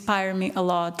they inspire me a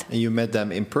lot. And you met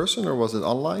them in person, or was it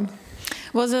online?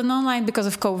 Was it online because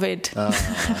of COVID?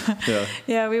 Yeah.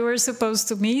 Yeah, we were supposed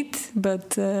to meet,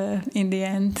 but in the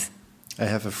end. I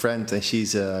have a friend, and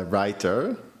she's a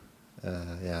writer.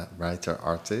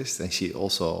 Artist, and she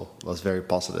also was very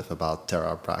positive about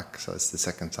Tara Brach. So it's the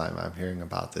second time I'm hearing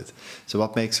about it. So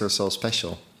what makes her so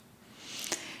special?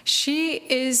 She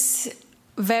is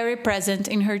very present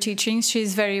in her teachings.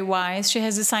 She's very wise. She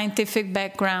has a scientific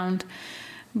background,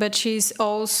 but she's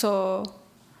also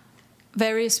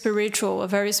very spiritual, a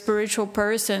very spiritual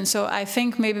person. So I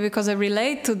think maybe because I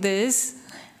relate to this,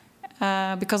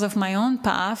 because of my own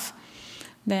path,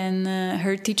 then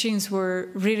her teachings were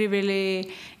really,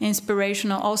 really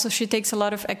inspirational. Also, she takes a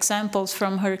lot of examples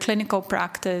from her clinical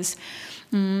practice,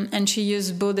 and she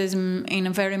used Buddhism in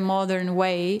a very modern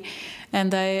way.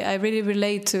 And I really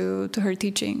relate to her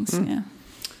teachings. Yeah.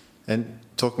 And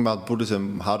talking about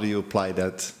Buddhism, how do you apply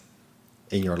that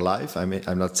in your life? I mean,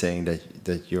 I'm not saying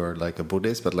that you're like a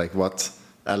Buddhist, but like what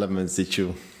elements did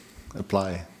you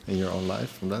apply in your own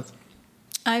life from that?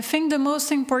 I think the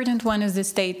most important one is the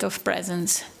state of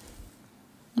presence.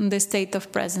 The state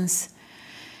of presence.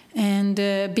 And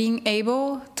being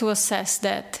able to assess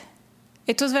that.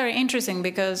 It was very interesting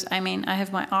because, I mean, I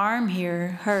have my arm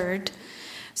here hurt.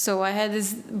 So I had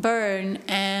this burn,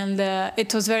 and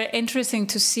it was very interesting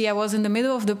to see. I was in the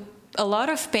middle of a lot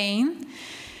of pain.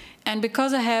 And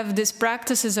because I have these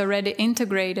practices already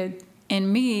integrated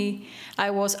in me, I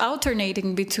was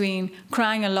alternating between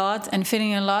crying a lot and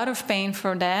feeling a lot of pain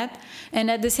for that, and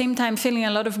at the same time feeling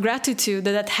a lot of gratitude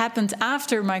that happened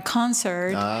after my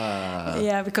concert.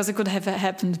 Yeah, because it could have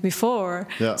happened before.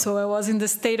 Yeah. So I was in the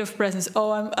state of presence.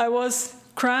 I was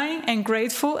crying and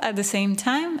grateful at the same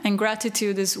time, and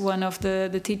gratitude is one of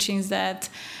the teachings that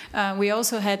we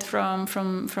also had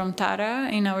from Tara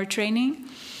in our training.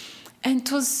 And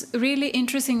it was really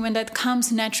interesting when that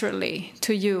comes naturally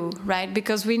to you, right?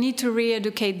 Because we need to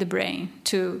re-educate the brain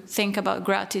to think about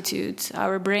gratitude.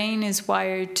 Our brain is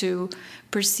wired to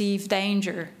perceive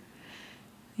danger.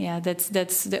 Yeah,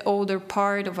 that's the older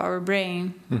part of our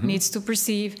brain needs to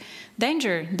perceive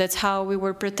danger. That's how we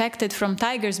were protected from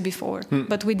tigers before,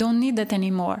 but we don't need that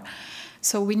anymore.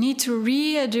 So we need to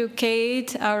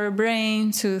re-educate our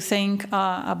brain to think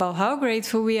about how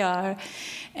grateful we are,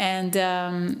 and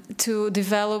to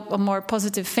develop a more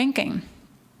positive thinking.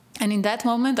 And in that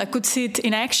moment, I could see it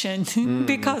in action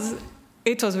because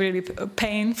it was really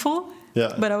painful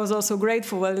Yeah. But I was also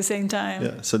grateful at the same time.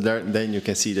 Yeah. So then you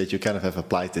can see that you kind of have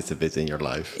applied it a bit in your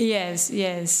life. Yes.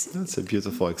 That's a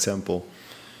beautiful example.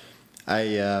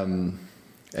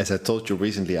 As I told you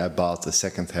recently, I bought a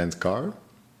second-hand car.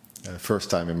 First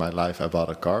time in my life I bought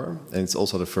a car, and it's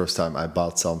also the first time I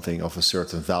bought something of a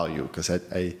certain value. Because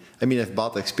I mean, I've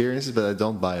bought experiences, but I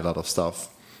don't buy a lot of stuff.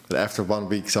 But after 1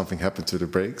 week, something happened to the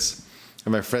brakes,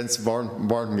 and my friends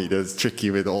warned me that it's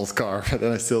tricky with old car, and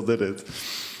then I still did it.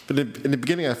 But in the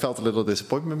beginning, I felt a little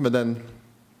disappointment, but then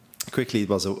quickly it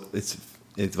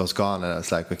was gone, and I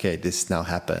was like, okay, this now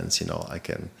happens. You know, I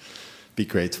can be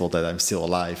grateful that I'm still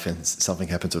alive, and something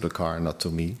happened to the car, not to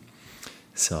me.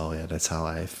 So yeah, that's how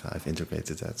I've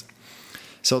integrated that.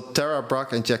 So Tara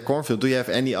Brach and Jack Cornfield, do you have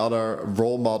any other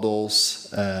role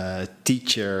models,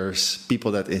 teachers,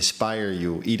 people that inspire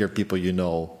you, either people you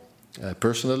know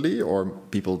personally or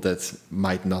people that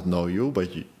might not know you, but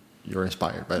you're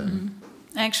inspired by them?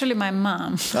 Actually, my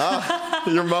mom.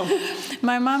 Your mom?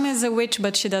 My mom is a witch,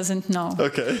 but she doesn't know.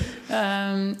 Okay.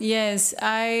 Yes,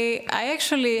 I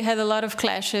actually had a lot of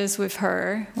clashes with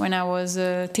her when I was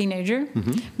a teenager,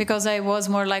 because I was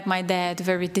more like my dad,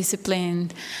 very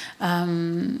disciplined.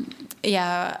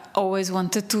 Always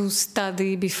wanted to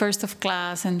study, be first of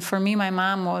class. And for me, my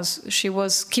mom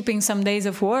was keeping some days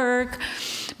of work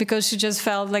because she just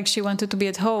felt like she wanted to be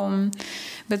at home.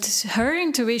 But her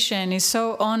intuition is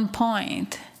so on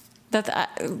point that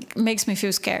makes me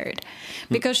feel scared,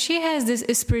 because she has this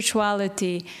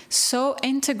spirituality so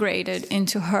integrated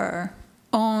into her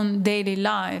own daily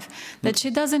life that she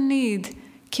doesn't need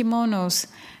kimonos,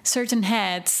 certain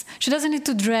hats. She doesn't need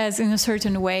to dress in a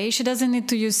certain way. She doesn't need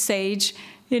to use sage.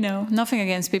 You know, nothing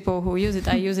against people who use it.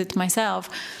 I use it myself.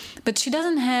 But she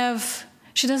doesn't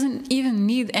even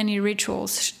need any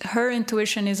rituals. Her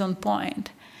intuition is on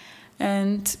point.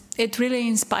 And it really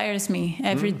inspires me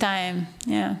every time.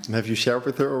 Yeah. Have you shared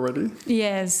with her already?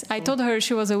 Yes. I told her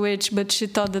she was a witch, but she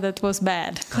thought that was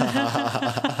bad.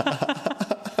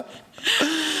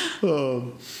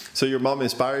 So your mom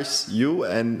inspires you,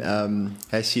 and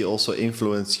has she also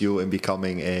influenced you in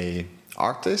becoming an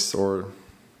artist or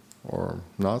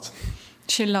not?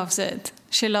 She loves it.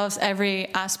 She loves every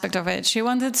aspect of it. She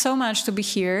wanted so much to be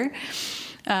here.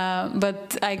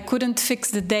 But I couldn't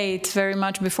fix the date very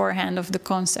much beforehand of the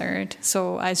concert,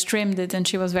 so I streamed it, and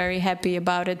she was very happy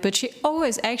about it. But she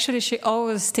always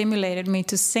stimulated me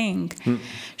to sing.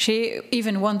 She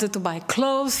even wanted to buy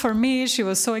clothes for me. She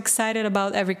was so excited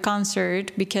about every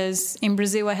concert, because in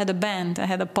Brazil I had a band. I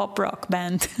had a pop rock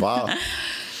band. Wow.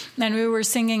 And we were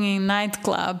singing in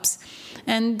nightclubs.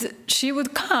 And she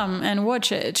would come and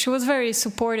watch it. She was very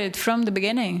supportive from the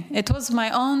beginning. It was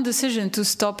my own decision to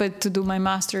stop it to do my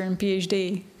master and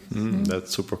PhD.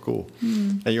 That's super cool.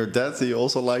 And your dad, he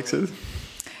also likes it?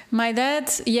 My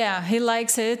dad, yeah, he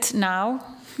likes it now.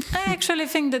 I actually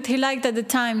think that he liked it at the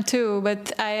time too,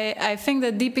 but I think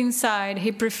that deep inside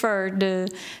he preferred the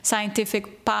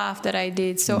scientific path that I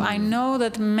did. So I know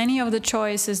that many of the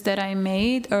choices that I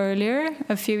made earlier,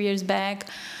 a few years back,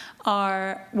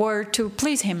 were to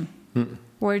please him,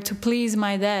 were to please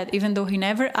my dad, even though he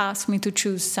never asked me to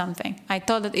choose something. I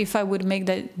thought that if I would make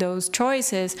those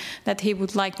choices, that he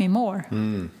would like me more.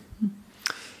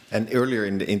 And earlier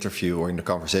in the interview or in the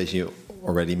conversation, you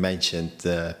already mentioned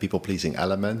the people-pleasing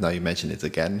element. Now you mentioned it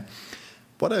again.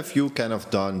 What have you kind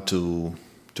of done to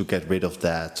get rid of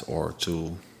that, or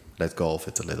to let go of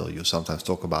it a little? You sometimes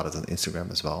talk about it on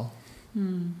Instagram as well.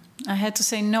 I had to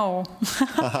say no.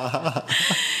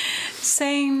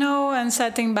 Saying no and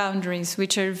setting boundaries,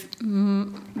 which are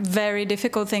very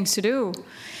difficult things to do.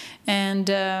 And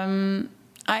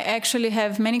I actually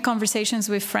have many conversations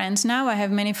with friends now. I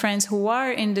have many friends who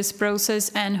are in this process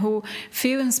and who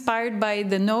feel inspired by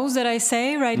the no's that I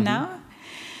say right now.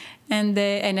 And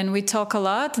then we talk a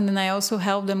lot, and then I also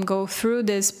help them go through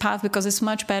this path, because it's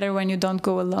much better when you don't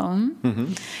go alone.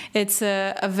 It's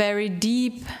a very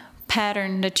deep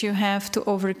pattern that you have to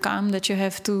overcome, that you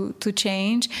have to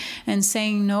change. And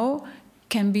saying no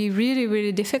can be really,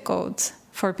 really difficult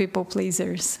for people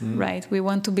pleasers, right? We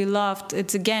want to be loved.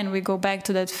 It's, again, we go back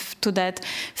to that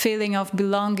feeling of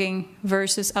belonging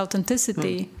versus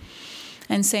authenticity.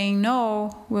 And saying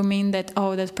no will mean that,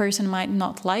 that person might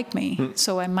not like me,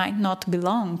 so I might not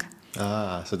belong.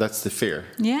 So that's the fear.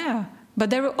 Yeah. But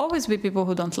there will always be people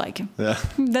who don't like you. Yeah.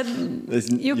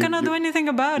 You cannot do anything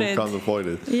about it. You can't avoid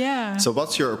it. Yeah. So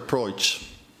what's your approach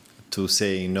to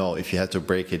saying no? If you had to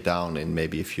break it down in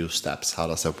maybe a few steps, how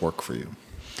does that work for you?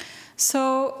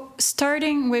 So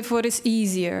starting with what is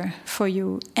easier for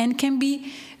you, and can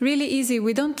be really easy.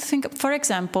 We don't think, for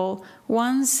example,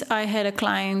 once I had a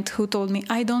client who told me,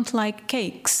 I don't like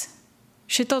cakes.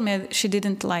 She told me she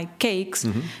didn't like cakes,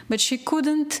 but she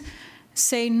couldn't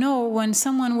say no when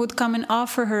someone would come and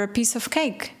offer her a piece of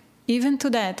cake. Even to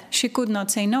that, she could not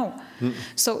say no.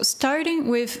 So starting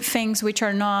with things which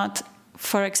are not,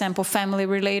 for example, family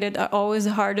related, are always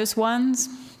the hardest ones,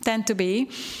 tend to be,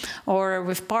 or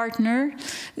with partner.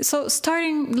 So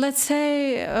starting, let's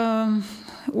say,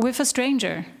 with a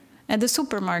stranger at the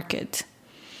supermarket.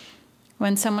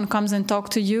 When someone comes and talks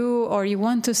to you, or you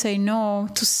want to say no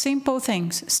to simple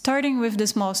things, starting with the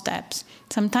small steps.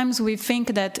 Sometimes we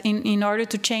think that in order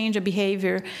to change a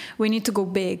behavior, we need to go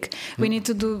big. We need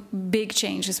to do big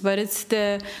changes, but it's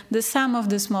the sum of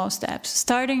the small steps,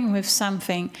 starting with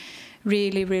something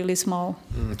really, really small.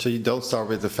 So you don't start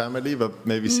with the family, but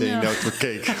maybe saying no to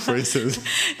cake, for instance.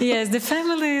 Yes, the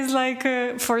family is like,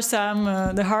 for some,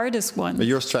 the hardest one. But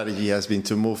your strategy has been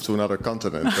to move to another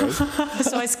continent, right?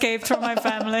 So I escaped from my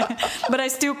family, but I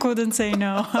still couldn't say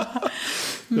no.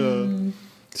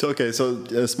 So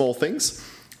small things.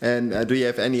 And do you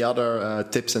have any other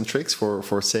tips and tricks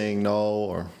for saying no?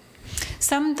 Or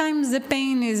Sometimes the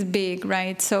pain is big,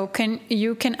 right? So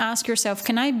you can ask yourself,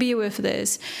 can I be with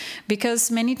this?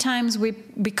 Because many times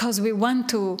because we want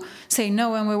to say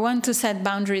no and we want to set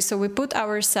boundaries, so we put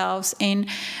ourselves in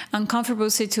uncomfortable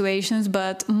situations,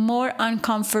 but more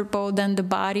uncomfortable than the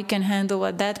body can handle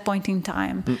at that point in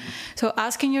time. So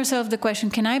asking yourself the question,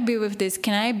 can I be with this?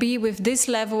 Can I be with this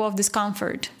level of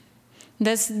discomfort?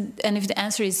 And if the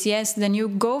answer is yes, then you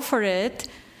go for it.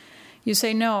 You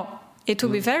say no. It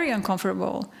will be very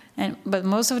uncomfortable, but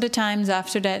most of the times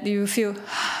after that you feel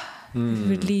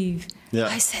relief. Yeah.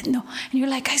 I said no, and you're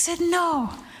like, I said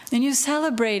no, and you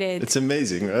celebrate it. It's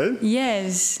amazing, right?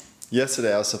 Yes.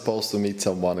 Yesterday I was supposed to meet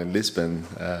someone in Lisbon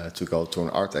to go to an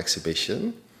art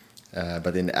exhibition,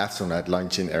 but in the afternoon I had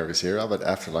lunch in Ericeira, but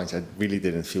after lunch I really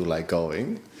didn't feel like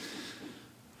going.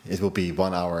 It would be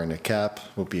 1 hour in a cab,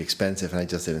 would be expensive, and I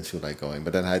just didn't feel like going.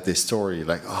 But then I had this story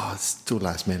like, it's too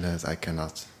last minute, I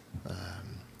cannot...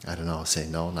 say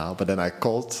no now. But then I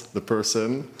called the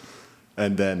person,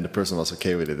 and then the person was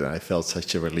okay with it, and I felt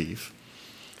such a relief.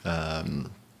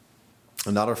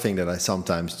 Another thing that I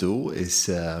sometimes do is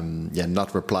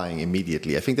not replying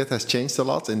immediately. I think that has changed a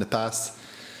lot. In the past,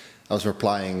 I was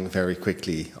replying very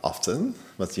quickly often,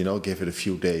 but give it a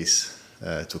few days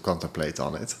to contemplate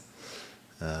on it.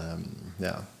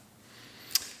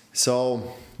 So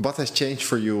what has changed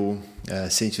for you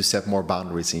since you set more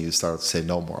boundaries and you started to say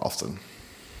no more often?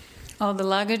 All the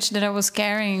luggage that I was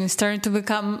carrying started to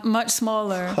become much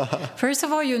smaller. First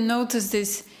of all, you notice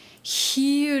this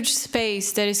huge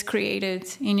space that is created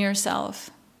in yourself.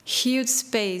 Huge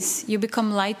space. You become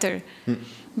lighter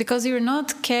because you're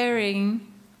not carrying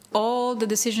all the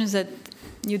decisions that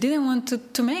you didn't want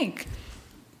to make.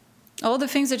 All the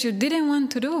things that you didn't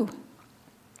want to do.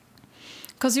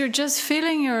 Because you're just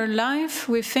filling your life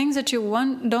with things that you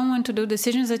don't want to do,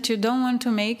 decisions that you don't want to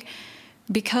make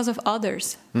because of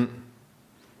others.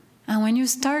 And when you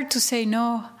start to say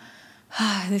no,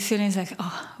 the feeling is like,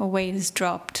 a weight is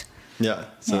dropped.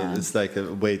 It's like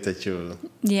a weight that you...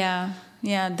 Yeah,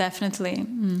 definitely.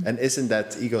 And isn't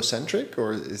that egocentric,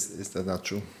 or is that not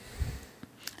true?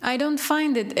 I don't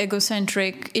find it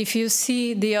egocentric if you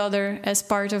see the other as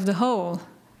part of the whole.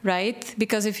 Right?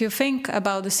 Because if you think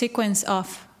about the sequence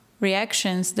of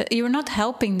reactions, that you're not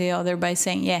helping the other by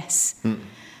saying yes.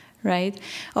 Right?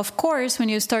 Of course, when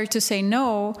you start to say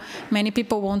no, many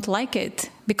people won't like it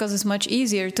because it's much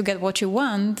easier to get what you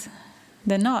want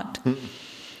than not.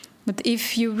 But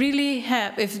if you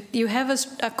have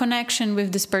a connection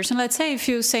with this person, let's say if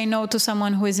you say no to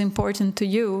someone who is important to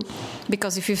you,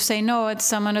 because if you say no at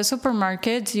someone at a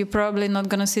supermarket, you're probably not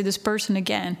going to see this person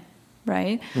again,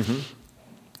 right?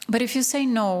 But if you say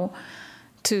no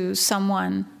to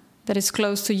someone that is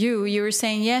close to you, you're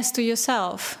saying yes to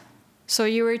yourself. So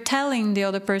you are telling the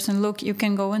other person, look, you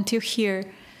can go until here,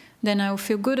 then I will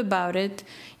feel good about it.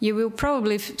 You will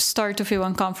probably start to feel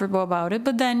uncomfortable about it,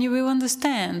 but then you will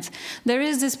understand. There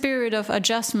is this period of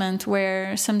adjustment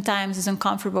where sometimes it's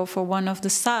uncomfortable for one of the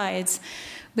sides,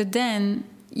 but then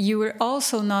you are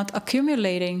also not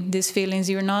accumulating these feelings.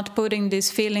 You're not putting these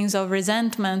feelings of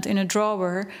resentment in a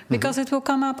drawer because it will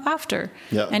come up after.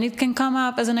 And it can come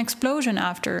up as an explosion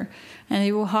after. And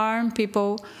it will harm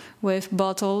people with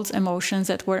bottled emotions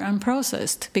that were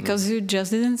unprocessed because you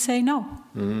just didn't say no.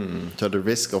 So the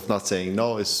risk of not saying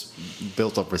no is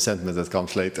built up resentment that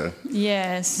comes later.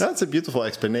 Yes. That's a beautiful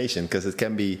explanation, because it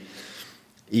can be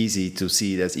easy to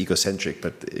see it as egocentric,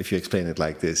 but if you explain it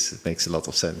like this, it makes a lot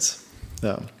of sense.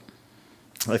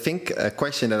 I think a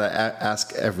question that I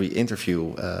ask every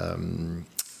interview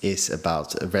is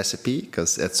about a recipe,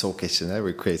 because at Soul Kitchen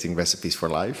we're creating recipes for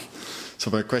life.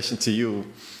 So my question to you,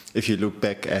 if you look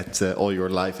back at all your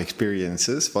life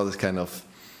experiences, what is kind of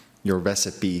your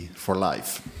recipe for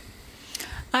life?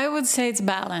 I would say it's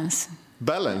balance.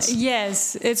 Balance?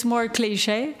 Yes, it's more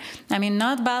cliche. I mean,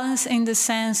 not balance in the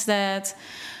sense that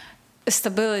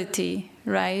stability,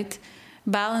 right?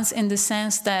 Balance in the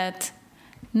sense that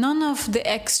none of the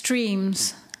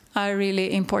extremes are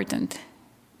really important.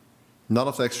 None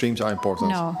of the extremes are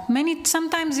important? No.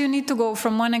 Sometimes you need to go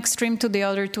from one extreme to the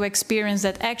other to experience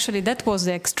that actually that was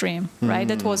the extreme, right?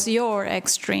 That was your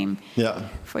extreme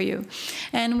for you.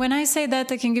 And when I say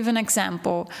that, I can give an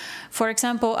example. For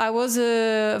example, I was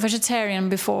a vegetarian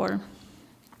before,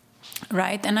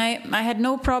 right? And I had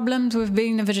no problems with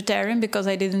being a vegetarian because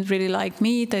I didn't really like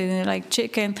meat, I didn't like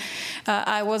chicken.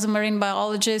 I was a marine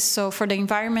biologist, so for the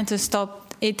environment I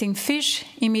stopped eating fish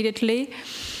immediately.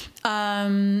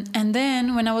 And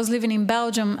then when I was living in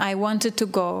Belgium, I wanted to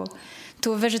go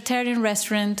to a vegetarian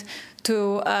restaurant,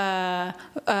 to a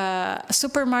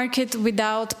supermarket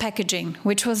without packaging,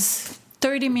 which was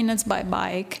 30 minutes by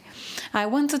bike. I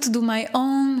wanted to do my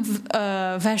own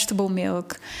vegetable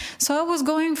milk. So I was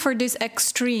going for these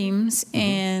extremes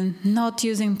and not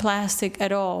using plastic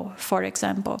at all, for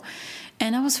example.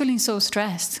 And I was feeling so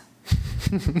stressed.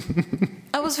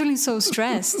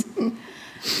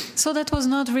 So that was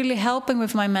not really helping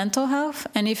with my mental health.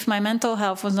 And if my mental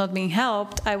health was not being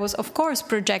helped, I was, of course,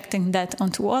 projecting that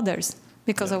onto others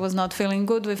because I was not feeling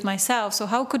good with myself. So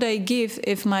how could I give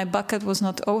if my bucket was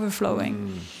not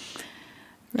overflowing?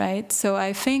 Right? So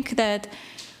I think that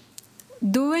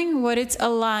doing what is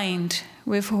aligned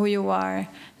with who you are,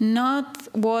 not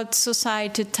what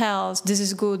society tells this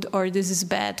is good or this is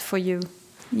bad for you.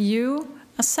 You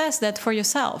assess that for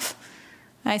yourself.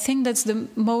 I think that's the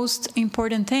most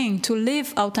important thing, to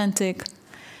live authentic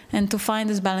and to find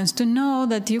this balance, to know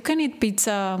that you can eat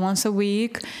pizza once a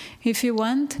week if you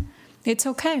want. It's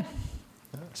okay.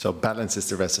 So balance is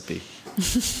the recipe.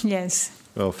 Yes.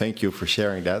 Well, thank you for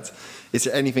sharing that. Is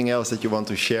there anything else that you want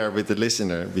to share with the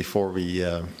listener before we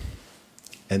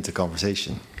end the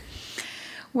conversation?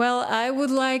 Well, I would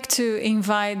like to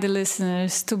invite the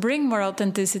listeners to bring more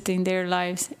authenticity in their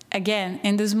lives, again,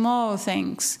 in the small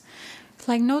things.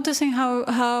 Like noticing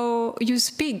how you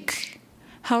speak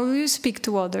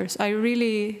to others. Are you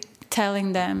really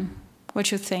telling them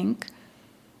what you think?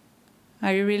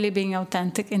 Are you really being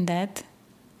authentic in that?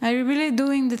 Are you really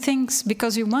doing the things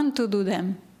because you want to do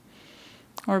them?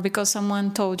 Or because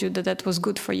someone told you that that was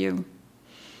good for you?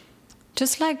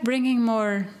 Just like bringing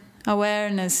more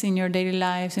awareness in your daily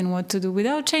lives and what to do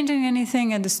without changing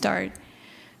anything at the start.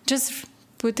 Just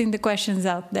putting the questions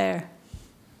out there.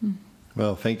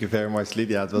 Well, thank you very much,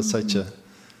 Lidia. It was such a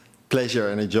pleasure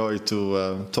and a joy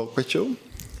to talk with you,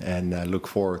 and I look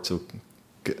forward to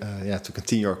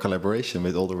continue our collaboration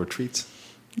with all the retreats.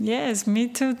 Yes, me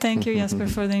too. Thank you, Jasper,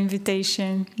 for the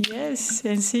invitation. Yes,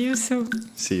 and see you soon.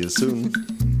 See you soon.